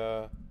 Hopefully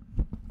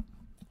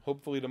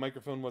the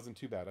microphone wasn't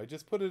too bad. I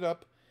just put it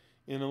up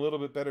in a little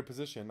bit better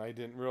position. I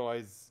didn't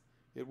realize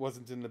it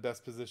wasn't in the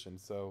best position.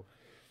 So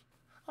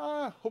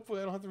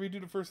Hopefully I don't have to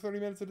redo the first 30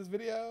 minutes of this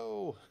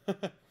video.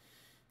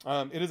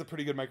 It is a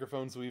pretty good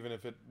microphone, so even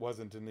if it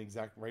wasn't in the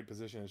exact right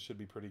position, it should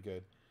be pretty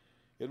good.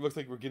 It looks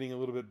like we're getting a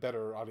little bit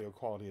better audio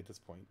quality at this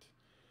point.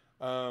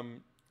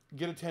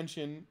 Get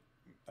attention,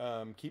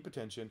 keep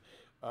attention.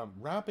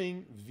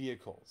 Wrapping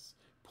vehicles,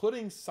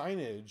 putting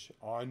signage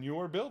on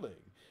your building.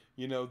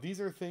 You know, these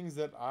are things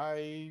that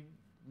I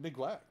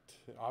neglect,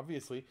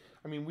 obviously.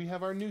 I mean, we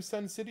have our new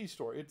Sun City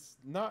store. It's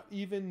not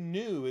even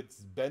new. It's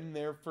been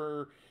there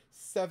for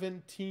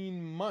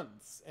 17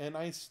 months, and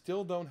I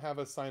still don't have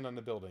a sign on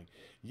the building.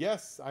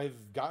 Yes,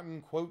 I've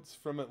gotten quotes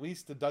from at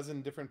least a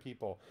dozen different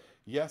people.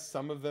 Yes,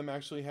 some of them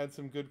actually had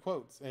some good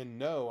quotes. And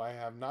no, I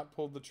have not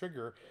pulled the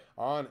trigger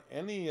on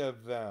any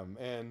of them.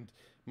 And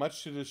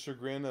much to the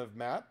chagrin of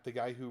Matt, the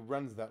guy who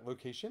runs that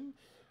location,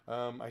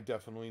 I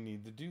definitely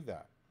need to do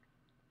that.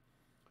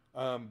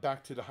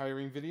 Back to the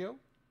hiring video.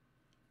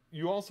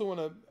 You also want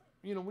to,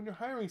 you know, when you're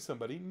hiring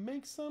somebody,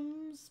 make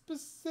some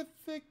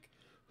specific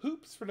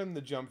hoops for them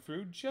to jump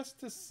through just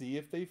to see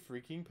if they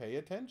freaking pay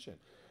attention.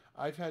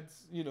 I've had,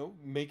 you know,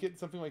 make it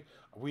something like,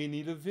 we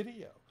need a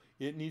video.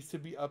 It needs to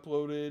be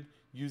uploaded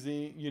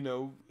using, you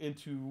know,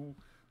 into,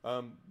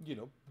 you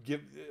know,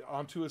 give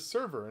onto a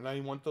server, and I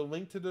want the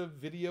link to the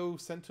video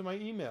sent to my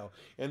email,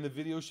 and the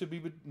video should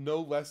be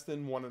no less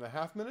than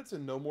 1.5 minutes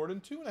and no more than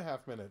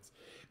 2.5 minutes.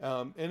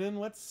 And then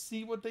let's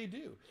see what they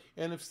do.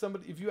 And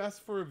if you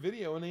ask for a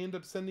video and they end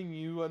up sending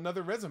you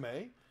another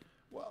resume,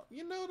 well,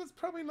 you know, that's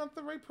probably not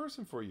the right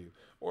person for you.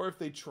 Or if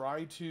they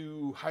try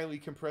to highly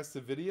compress the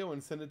video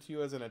and send it to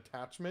you as an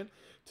attachment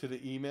to the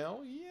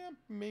email, yeah,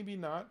 maybe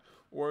not.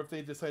 Or if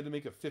they decide to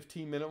make a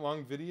 15-minute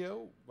long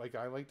video, like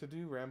I like to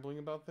do, rambling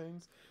about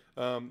things,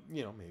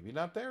 you know, maybe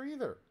not there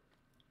either.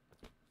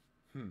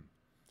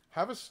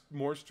 Have a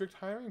more strict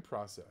hiring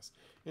process.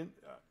 And,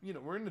 you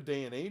know, we're in a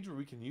day and age where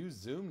we can use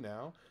Zoom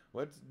now.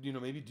 Let's, you know,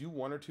 maybe do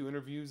 1 or 2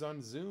 interviews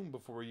on Zoom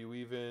before you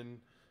even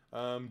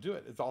do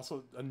it. It's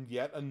also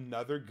yet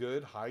another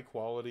good,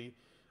 high-quality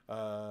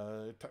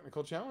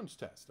technical challenge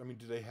test. I mean,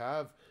 do they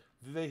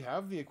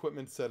have the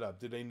equipment set up?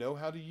 Do they know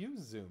how to use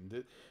Zoom?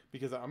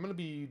 Because I'm going to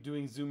be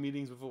doing Zoom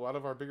meetings with a lot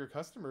of our bigger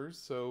customers,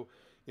 so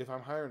if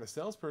I'm hiring a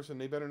salesperson,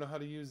 they better know how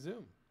to use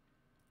Zoom.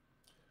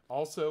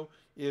 Also,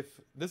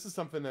 if this is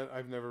something that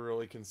I've never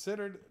really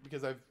considered,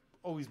 because I've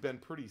always been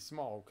pretty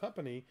small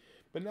company,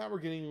 but now we're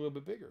getting a little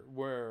bit bigger,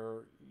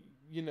 where,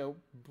 you know,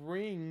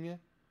 bring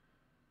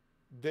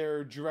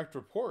their direct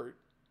report.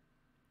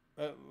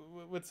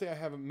 Let's say I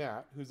have a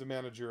Matt who's a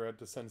manager at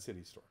the Sun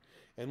City store,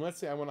 and let's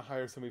say I want to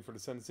hire somebody for the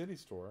Sun City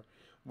store.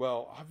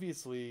 Well,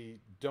 obviously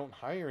don't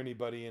hire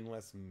anybody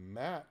unless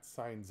Matt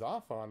signs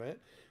off on it,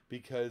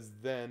 because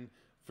then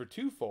for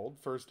twofold,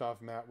 first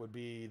off, Matt would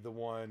be the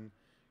one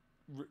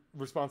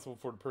responsible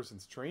for the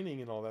person's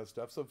training and all that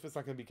stuff. So if it's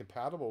not going to be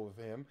compatible with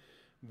him,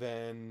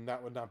 then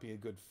that would not be a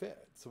good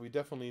fit. So we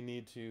definitely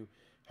need to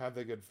have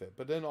that good fit.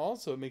 But then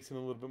also it makes him a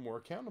little bit more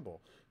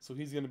accountable. So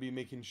he's going to be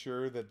making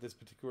sure that this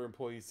particular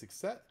employee's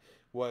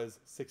was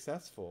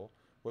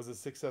a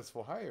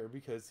successful hire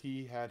because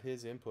he had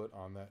his input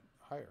on that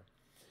hire.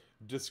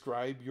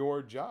 Describe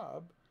your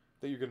job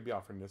that you're going to be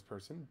offering this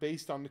person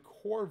based on the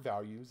core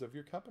values of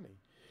your company,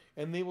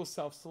 and they will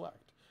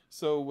self-select.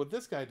 So what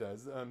this guy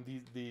does,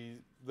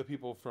 the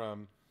people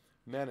from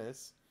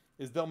Menace,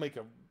 is they'll make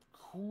a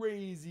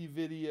crazy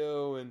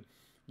video and,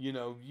 you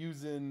know,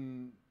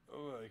 using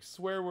like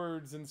swear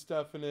words and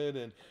stuff in it,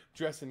 and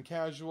dressing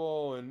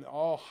casual and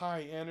all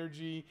high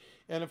energy.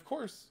 And of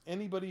course,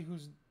 anybody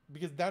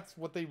because that's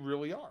what they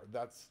really are.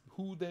 That's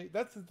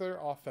their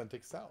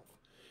authentic self.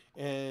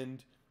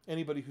 And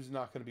anybody who's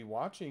not going to be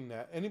watching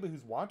that, anybody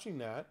who's watching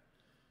that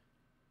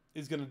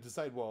is going to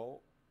decide,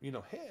 well, you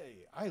know,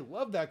 hey, I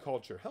love that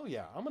culture. Hell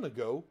yeah, I'm going to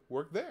go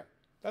work there.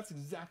 That's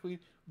exactly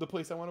the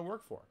place I want to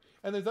work for.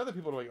 And there's other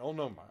people who are like, oh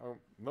no,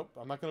 nope,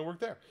 I'm not going to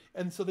work there.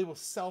 And so they will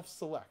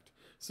self-select.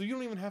 So you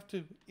don't even have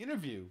to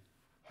interview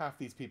half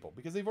these people,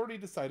 because they've already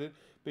decided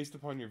based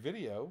upon your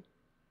video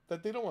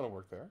that they don't want to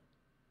work there.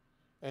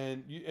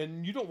 And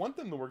you don't want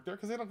them to work there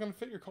because they're not going to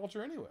fit your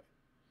culture anyway.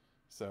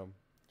 So,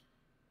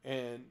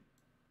 and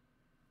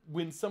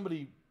when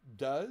somebody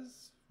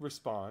does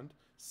respond,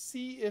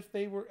 see if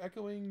they were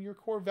echoing your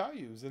core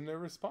values in their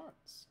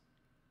response.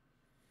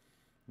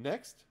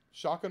 Next,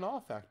 shock and awe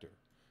factor.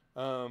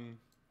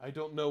 I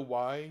don't know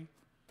why.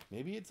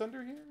 Maybe it's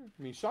under here.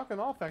 I mean, shock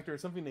and awe factor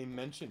is something they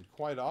mention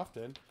quite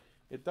often.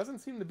 It doesn't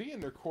seem to be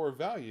in their core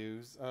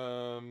values.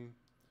 Let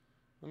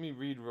me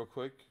read real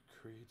quick.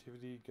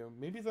 Creativity, go.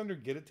 Maybe it's under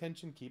get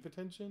attention, keep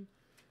attention.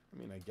 I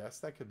mean, I guess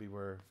that could be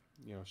where,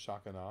 you know,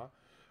 shock and awe.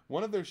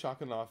 One of their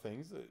shock and awe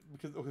things,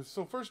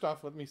 so first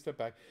off, let me step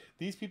back.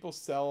 These people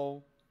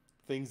sell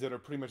things that are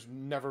pretty much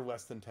never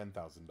less than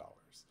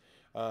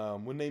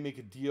 $10,000. When they make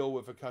a deal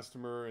with a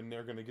customer and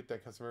they're going to get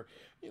that customer,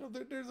 you know,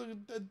 there's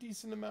a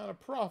decent amount of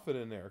profit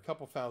in there, a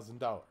couple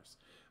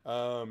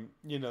 $1,000s.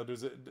 You know,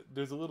 there's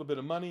a little bit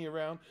of money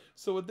around.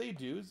 So what they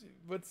do is,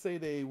 let's say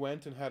they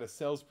went and had a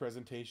sales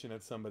presentation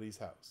at somebody's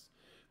house.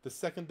 The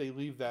second they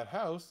leave that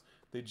house,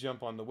 they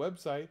jump on the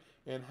website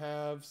and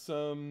have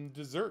some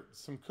desserts,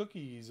 some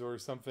cookies or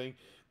something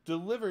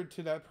delivered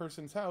to that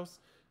person's house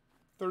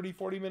 30,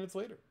 40 minutes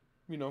later,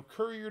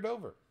 couriered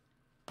over.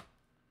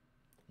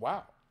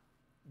 Wow.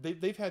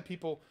 They've had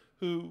people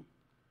who,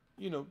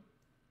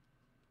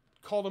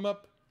 call them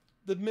up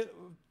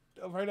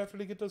right after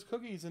they get those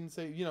cookies and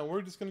say,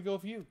 we're just going to go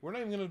with you. We're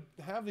not even going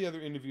to have the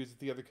other interviews at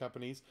the other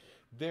companies.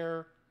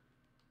 They're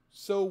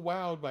so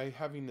wowed by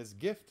having this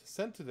gift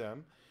sent to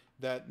them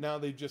that now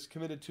they've just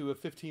committed to a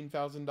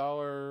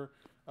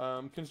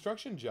 $15,000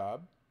 construction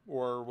job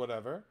or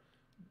whatever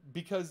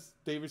because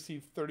they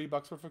received $30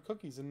 worth of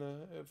cookies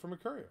from a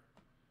courier.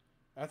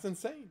 That's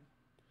insane,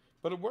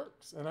 but it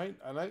works, and I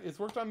it's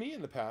worked on me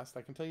in the past.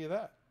 I can tell you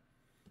that.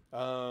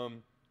 Wow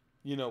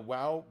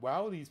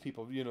these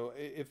people.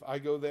 If I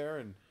go there,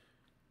 and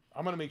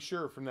I'm gonna make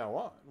sure from now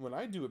on when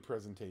I do a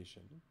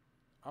presentation,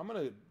 I'm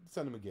gonna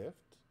send them a gift.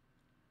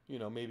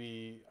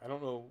 Maybe, I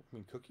don't know. I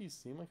mean, cookies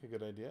seem like a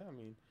good idea. I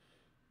mean,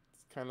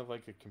 it's kind of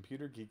like a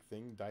computer geek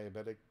thing.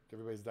 Diabetic,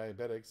 everybody's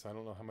diabetic, so I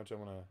don't know how much I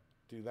want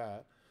to do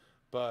that.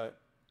 But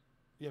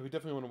yeah, we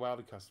definitely want to wow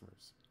the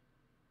customers.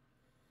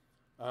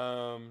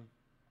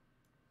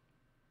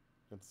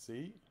 Let's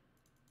see.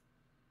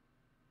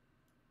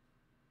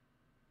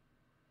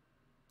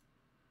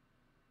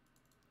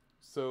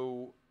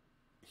 So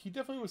he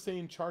definitely was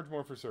saying charge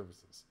more for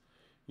services.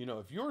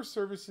 If your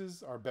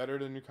services are better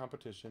than your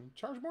competition,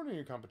 charge more than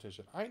your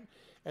competition.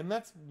 And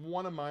that's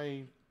one of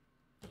my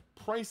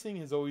pricing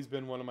has always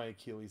been one of my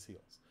Achilles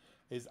heels.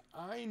 Is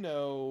I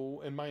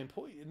know, and my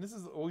employee, and this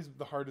is always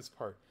the hardest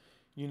part.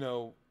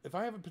 If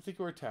I have a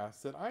particular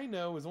task that I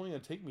know is only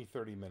going to take me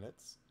 30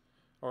 minutes,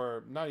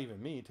 or not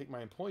even me, take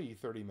my employee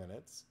 30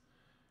 minutes,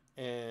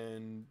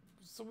 and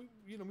so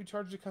we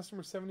charge the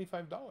customer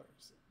 $75.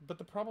 But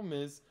the problem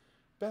is,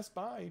 Best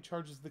Buy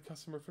charges the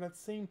customer for that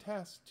same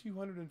task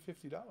 $250.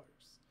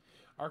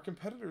 Our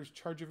competitors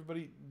charge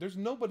everybody. There's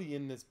nobody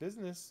in this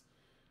business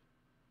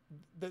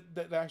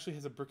that actually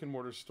has a brick and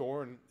mortar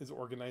store and is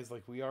organized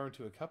like we are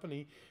into a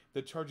company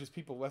that charges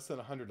people less than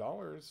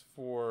 $100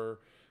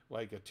 for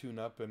like a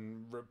tune-up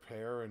and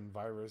repair and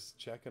virus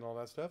check and all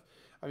that stuff.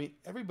 I mean,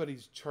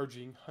 everybody's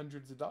charging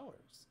hundreds of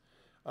dollars.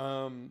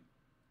 And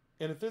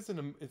if it's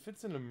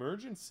an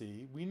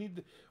emergency, we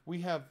do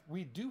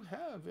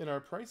have in our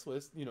price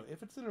list,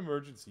 if it's an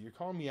emergency, you're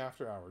calling me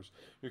after hours,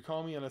 you're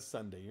calling me on a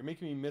Sunday, you're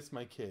making me miss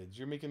my kids,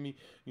 you're making me,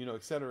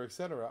 et cetera, et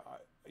cetera.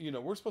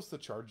 We're supposed to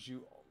charge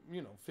you,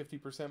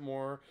 50%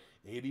 more,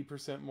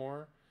 80%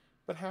 more,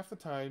 but half the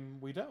time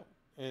we don't.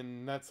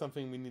 And that's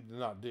something we need to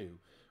not do.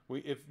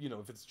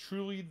 If it's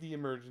truly the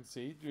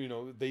emergency,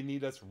 they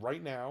need us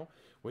right now,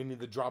 we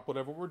need to drop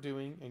whatever we're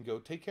doing and go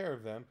take care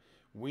of them.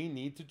 We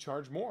need to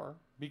charge more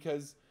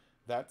because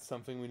that's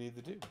something we need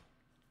to do.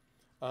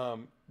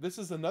 This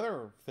is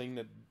another thing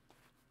that,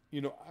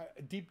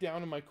 deep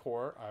down in my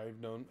core, I've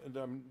known,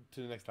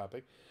 to the next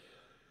topic,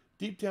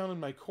 deep down in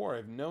my core,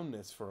 I've known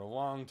this for a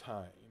long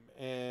time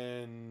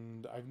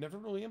and I've never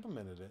really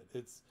implemented it.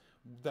 It's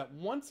that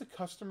once a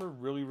customer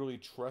really, really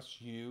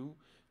trusts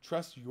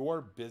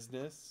your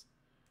business,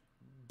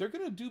 they're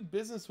going to do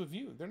business with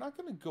you. They're not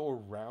going to go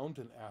around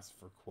and ask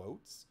for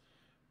quotes.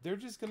 They're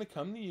just going to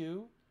come to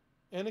you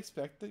and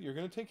expect that you're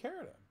going to take care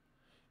of them.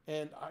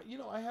 And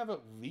I have at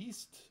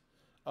least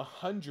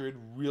 100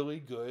 really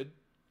good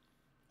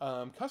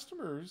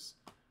customers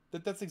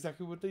that's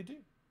exactly what they do.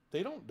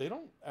 They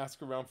don't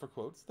ask around for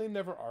quotes. They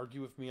never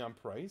argue with me on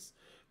price.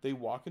 They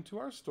walk into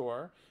our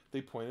store,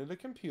 they point at a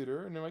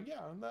computer, and they're like,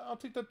 yeah, I'll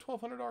take that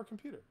 $1,200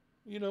 computer.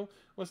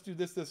 Let's do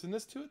this, this, and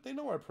this to it. They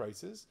know our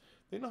prices.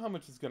 They know how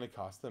much it's going to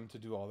cost them to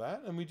do all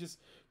that. And we just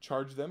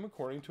charge them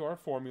according to our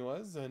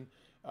formulas, and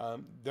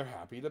they're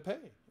happy to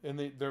pay.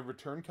 And they're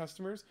return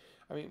customers.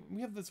 I mean,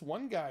 we have this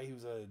one guy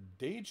who's a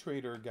day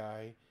trader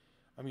guy.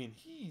 I mean,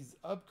 he's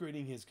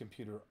upgrading his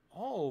computer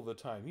all the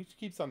time. He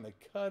keeps on the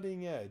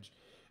cutting edge.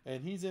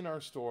 And he's in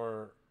our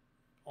store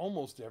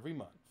almost every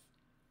month.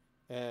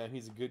 And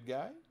he's a good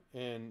guy.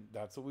 And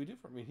that's what we do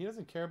for him. I mean, he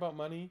doesn't care about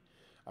money.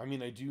 I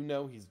mean, I do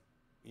know he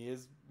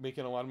is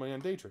making a lot of money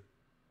on day trade.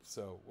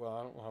 So, well,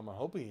 I don't know. I'm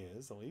hoping he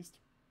is, at least.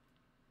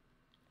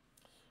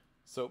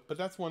 So, but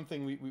that's one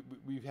thing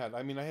we've had.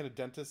 I mean, I had a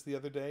dentist the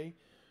other day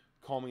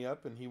call me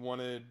up, and he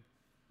wanted,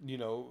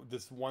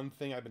 this one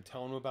thing I've been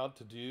telling him about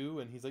to do.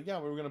 And he's like, yeah,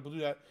 we're going to do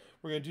that.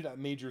 We're going to do that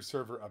major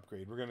server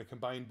upgrade. We're going to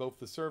combine both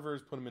the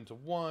servers, put them into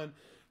one,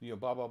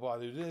 blah, blah, blah,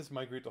 do this,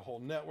 migrate the whole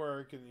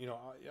network, and,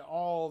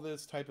 all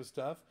this type of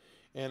stuff.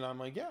 And I'm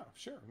like, yeah,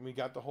 sure. And we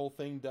got the whole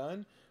thing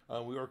done.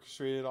 We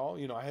orchestrated it all.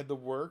 I had to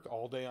work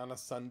all day on a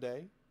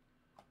Sunday.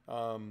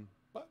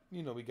 But,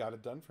 we got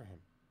it done for him.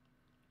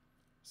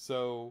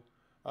 So,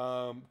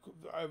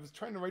 I was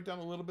trying to write down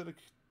a little bit of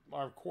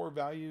our core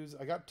values.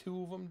 I got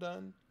 2 of them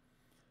done.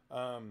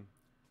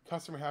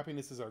 Customer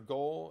happiness is our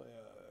goal.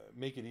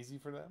 Make it easy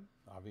for them,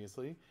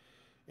 obviously.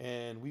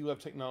 And we love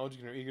technology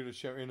and are eager to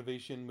share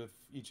innovation with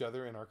each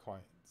other and our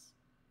clients.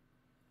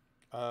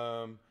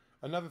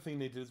 Another thing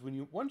they did is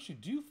once you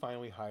do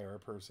finally hire a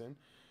person,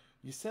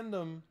 you send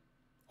them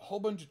a whole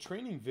bunch of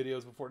training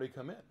videos before they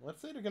come in.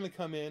 Let's say they're going to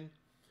come in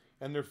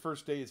and their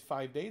first day is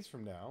 5 days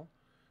from now.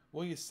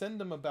 Well, you send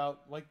them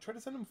try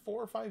to send them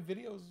 4 or 5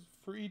 videos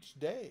for each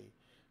day.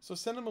 So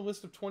send them a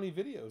list of 20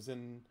 videos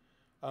and,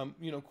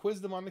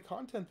 quiz them on the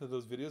content of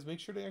those videos.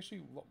 Make sure they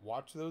actually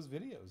watch those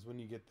videos when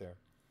you get there.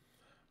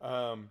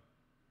 When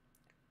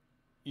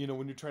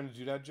you're trying to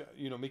do that,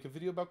 make a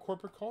video about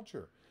corporate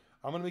culture.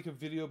 I'm going to make a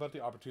video about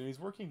the opportunities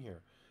working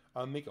here.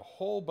 Make a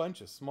whole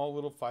bunch of small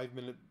little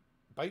 5-minute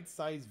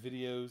bite-sized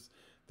videos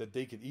that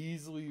they could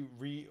easily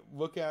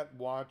look at,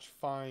 watch,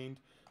 find.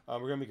 We're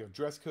going to make a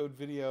dress code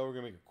video. We're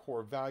going to make a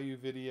core value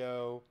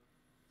video.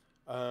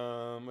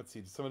 Let's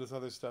see, some of this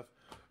other stuff.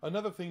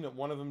 Another thing that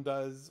one of them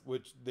does,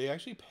 which they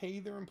actually pay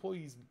their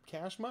employees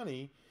cash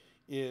money,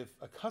 if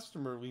a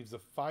customer leaves a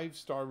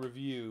 5-star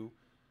review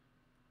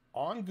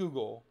on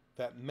Google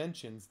that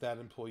mentions that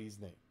employee's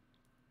name.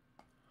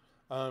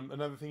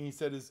 Another thing he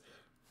said is,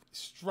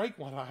 strike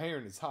while the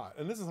iron is hot.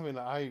 And this is something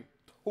that I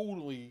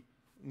totally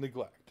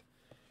neglect.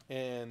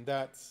 And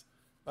that's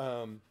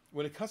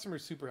when a customer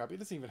is super happy. It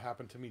doesn't even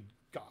happen to me,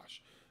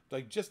 gosh,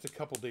 like just a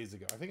couple days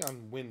ago. I think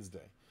on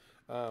Wednesday.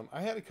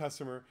 I had a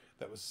customer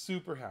that was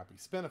super happy,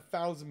 spent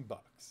 $1,000.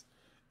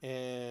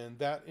 And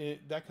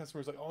that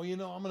customer's like, oh,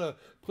 I'm going to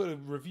put a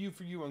review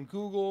for you on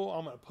Google.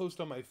 I'm going to post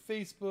on my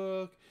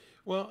Facebook.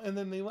 Well, and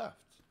then they left.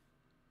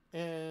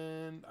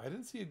 And I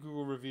didn't see a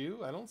Google review.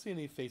 I don't see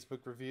any Facebook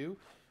review.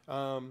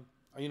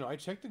 I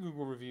checked the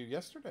Google review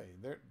yesterday.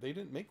 They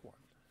didn't make one.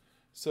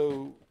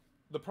 So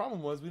the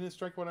problem was we didn't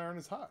strike when iron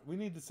is hot. We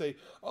need to say,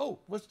 oh,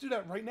 let's do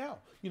that right now.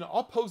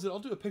 I'll pose it. I'll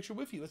do a picture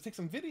with you. Let's take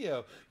some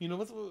video.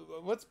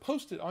 Let's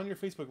post it on your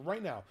Facebook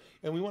right now.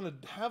 And we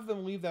want to have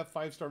them leave that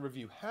 5-star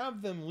review.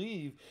 Have them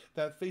leave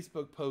that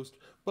Facebook post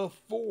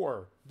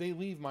before they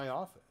leave my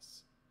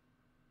office.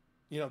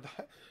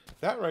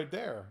 That right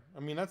there.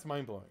 That's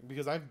mind blowing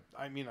because I've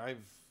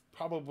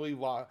probably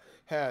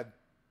had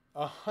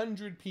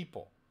 100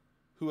 people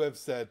who have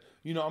said,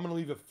 I'm going to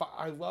leave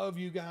I love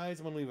you guys.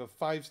 I'm going to leave a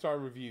 5-star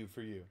review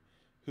for you,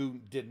 who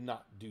did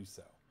not do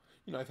so.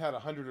 I've had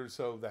 100 or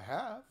so that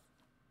have,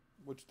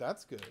 which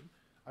that's good.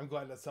 I'm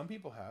glad that some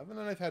people have. And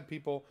then I've had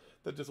people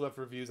that just left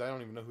reviews. I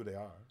don't even know who they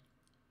are.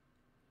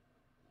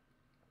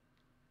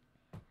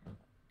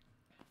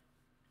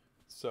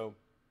 So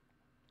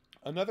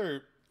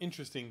another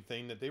interesting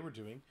thing that they were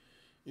doing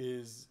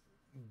is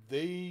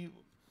they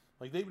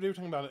were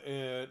talking about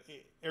an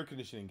air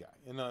conditioning guy.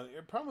 And the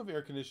problem with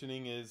air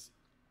conditioning is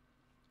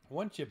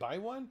once you buy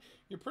one,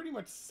 you're pretty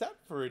much set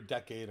for a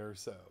decade or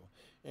so.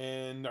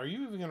 And are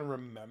you even going to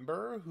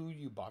remember who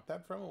you bought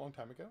that from a long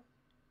time ago?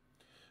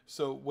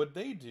 So what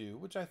they do,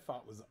 which I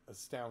thought was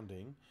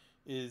astounding,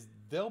 is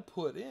they'll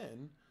put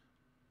in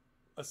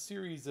a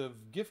series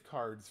of gift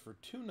cards for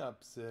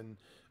tune-ups and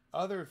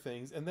other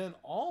things, and then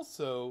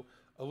also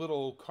a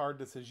little card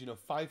that says,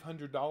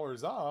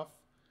 $500 off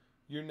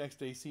your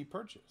next AC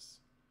purchase.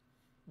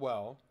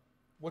 Well,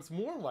 what's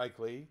more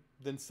likely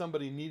than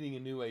somebody needing a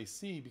new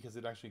AC because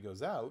it actually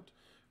goes out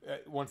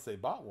once they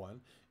bought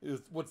one,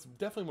 is what's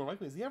definitely more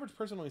likely is the average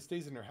person only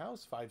stays in their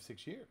house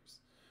 5-6 years.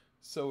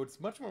 So it's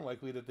much more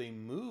likely that they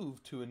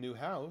move to a new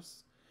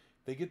house,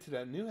 they get to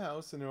that new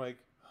house and they're like,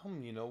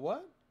 you know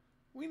what?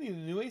 We need a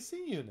new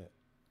AC unit.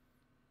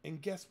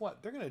 And guess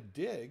what? They're going to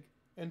dig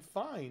and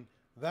find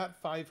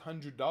that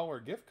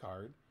 $500 gift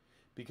card,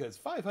 because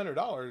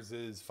 $500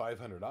 is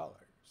 $500.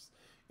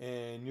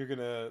 And you're going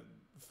to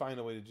find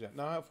a way to do that.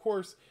 Now, of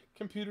course,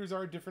 computers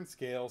are a different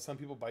scale. Some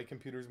people buy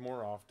computers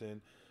more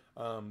often.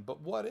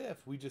 But what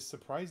if we just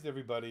surprised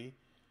everybody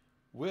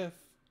with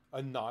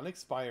a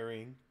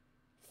non-expiring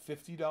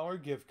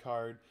 $50 gift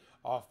card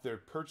off their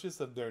purchase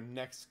of their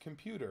next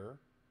computer,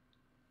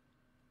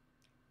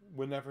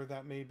 whenever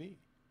that may be?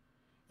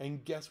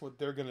 And guess what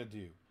they're going to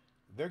do?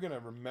 They're going to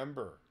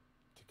remember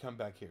to come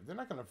back here. They're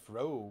not going to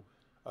throw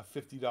a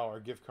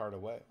 $50 gift card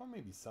away. Well,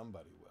 maybe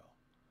somebody will.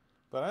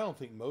 But I don't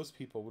think most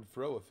people would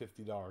throw a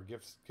 $50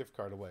 gift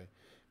card away.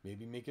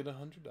 Maybe make it $100.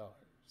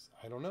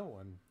 I don't know.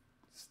 I'm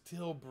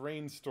still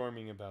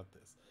brainstorming about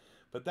this.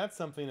 But that's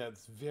something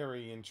that's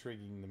very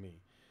intriguing to me.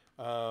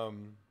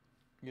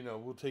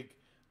 We'll take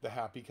the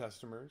happy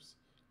customers,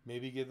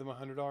 maybe give them a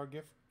 $100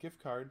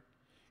 gift card.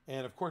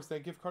 And of course,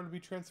 that gift card would be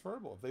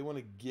transferable. If they want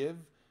to give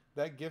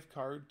that gift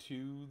card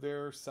to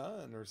their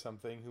son or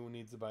something who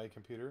needs to buy a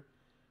computer,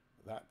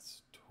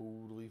 that's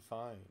totally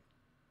fine.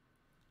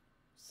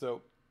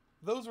 So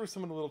those were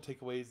some of the little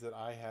takeaways that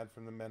I had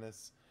from the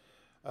Menace.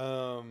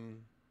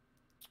 I'm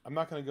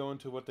not going to go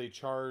into what they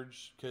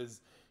charge,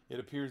 because it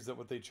appears that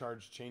what they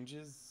charge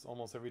changes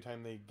almost every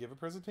time they give a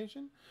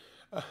presentation.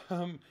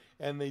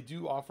 And they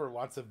do offer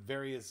lots of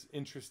various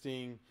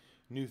interesting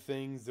new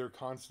things. They're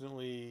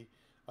constantly,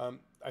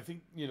 I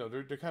think,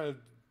 they're kind of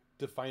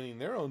defining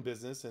their own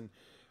business, and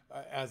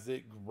as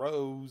it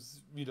grows,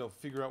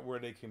 figure out where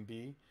they can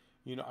be.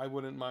 I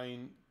wouldn't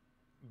mind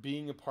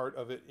being a part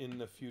of it in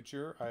the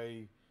future.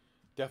 I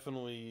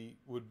definitely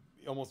would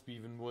almost be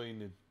even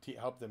willing to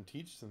help them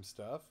teach some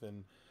stuff.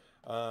 And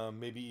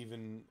maybe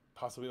even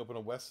possibly open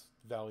a West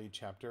Valley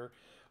chapter.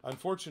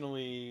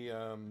 Unfortunately,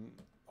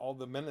 all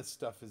the Menace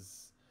stuff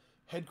is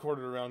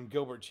headquartered around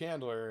Gilbert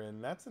Chandler,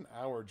 and that's an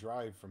hour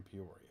drive from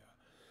Peoria.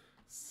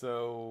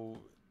 So,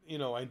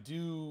 I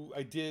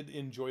did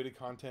enjoy the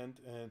content,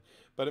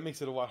 but it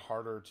makes it a lot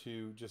harder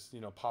to just,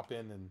 pop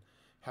in and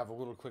have a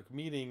little quick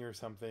meeting or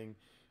something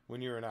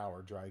when you're an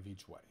hour drive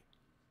each way.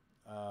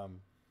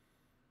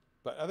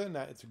 But other than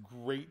that,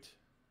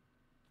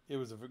 it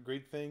was a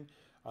great thing.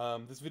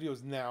 This video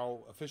is now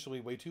officially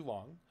way too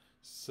long,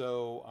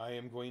 so I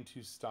am going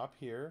to stop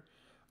here.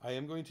 I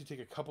am going to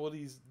take a couple of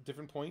these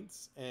different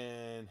points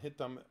and hit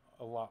them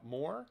a lot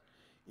more.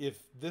 If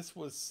this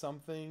was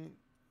something,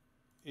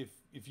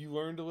 if you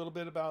learned a little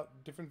bit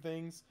about different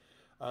things,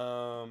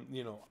 I'm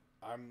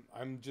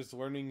just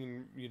learning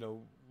and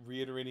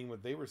reiterating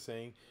what they were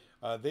saying.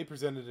 They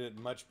presented it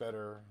much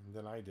better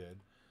than I did.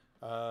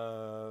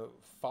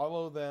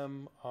 Follow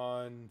them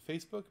on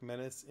Facebook,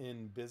 Menace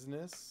in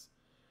Business.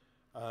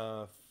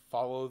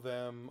 Follow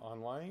them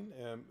online.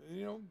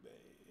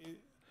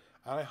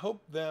 I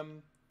hope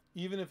them,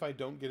 even if I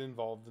don't get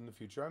involved in the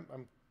future,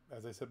 I'm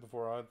as I said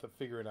before, I'll have to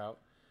figure it out.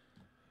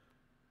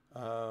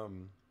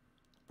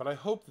 But I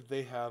hope that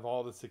they have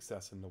all the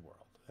success in the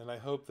world, and I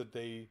hope that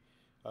they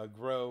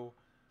grow.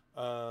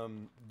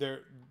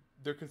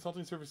 Their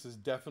consulting service is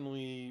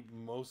definitely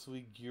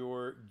mostly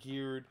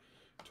geared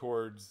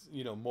towards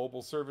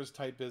mobile service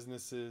type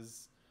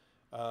businesses.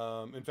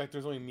 In fact,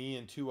 there's only me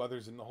and 2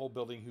 others in the whole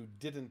building who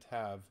didn't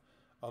have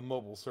a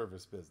mobile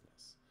service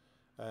business.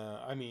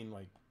 I mean,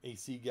 like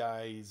AC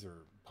guys or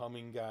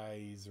plumbing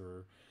guys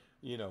or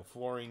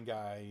flooring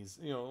guys.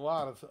 A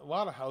lot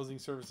of housing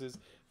services.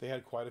 They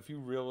had quite a few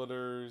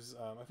realtors.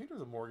 I think there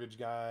was a mortgage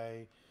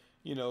guy.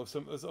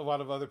 There's a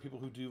lot of other people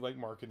who do like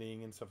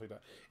marketing and stuff like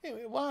that.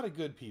 Anyway, a lot of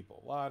good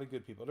people.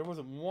 There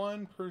wasn't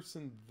one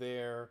person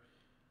there.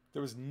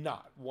 There was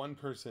not one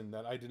person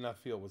that I did not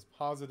feel was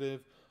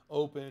positive,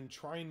 open,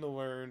 trying to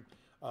learn.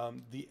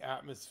 The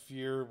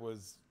atmosphere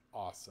was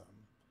awesome.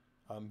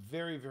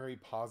 Very, very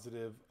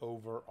positive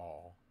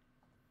overall.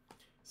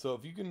 So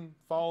if you can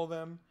follow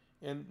them,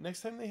 and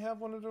next time they have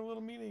one of their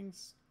little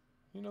meetings,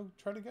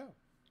 try to go.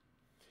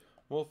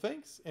 Well,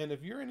 thanks. And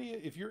if you're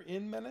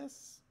in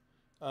Menace,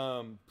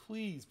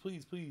 please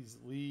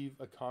leave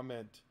a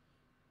comment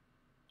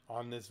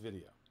on this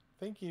video.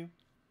 Thank you.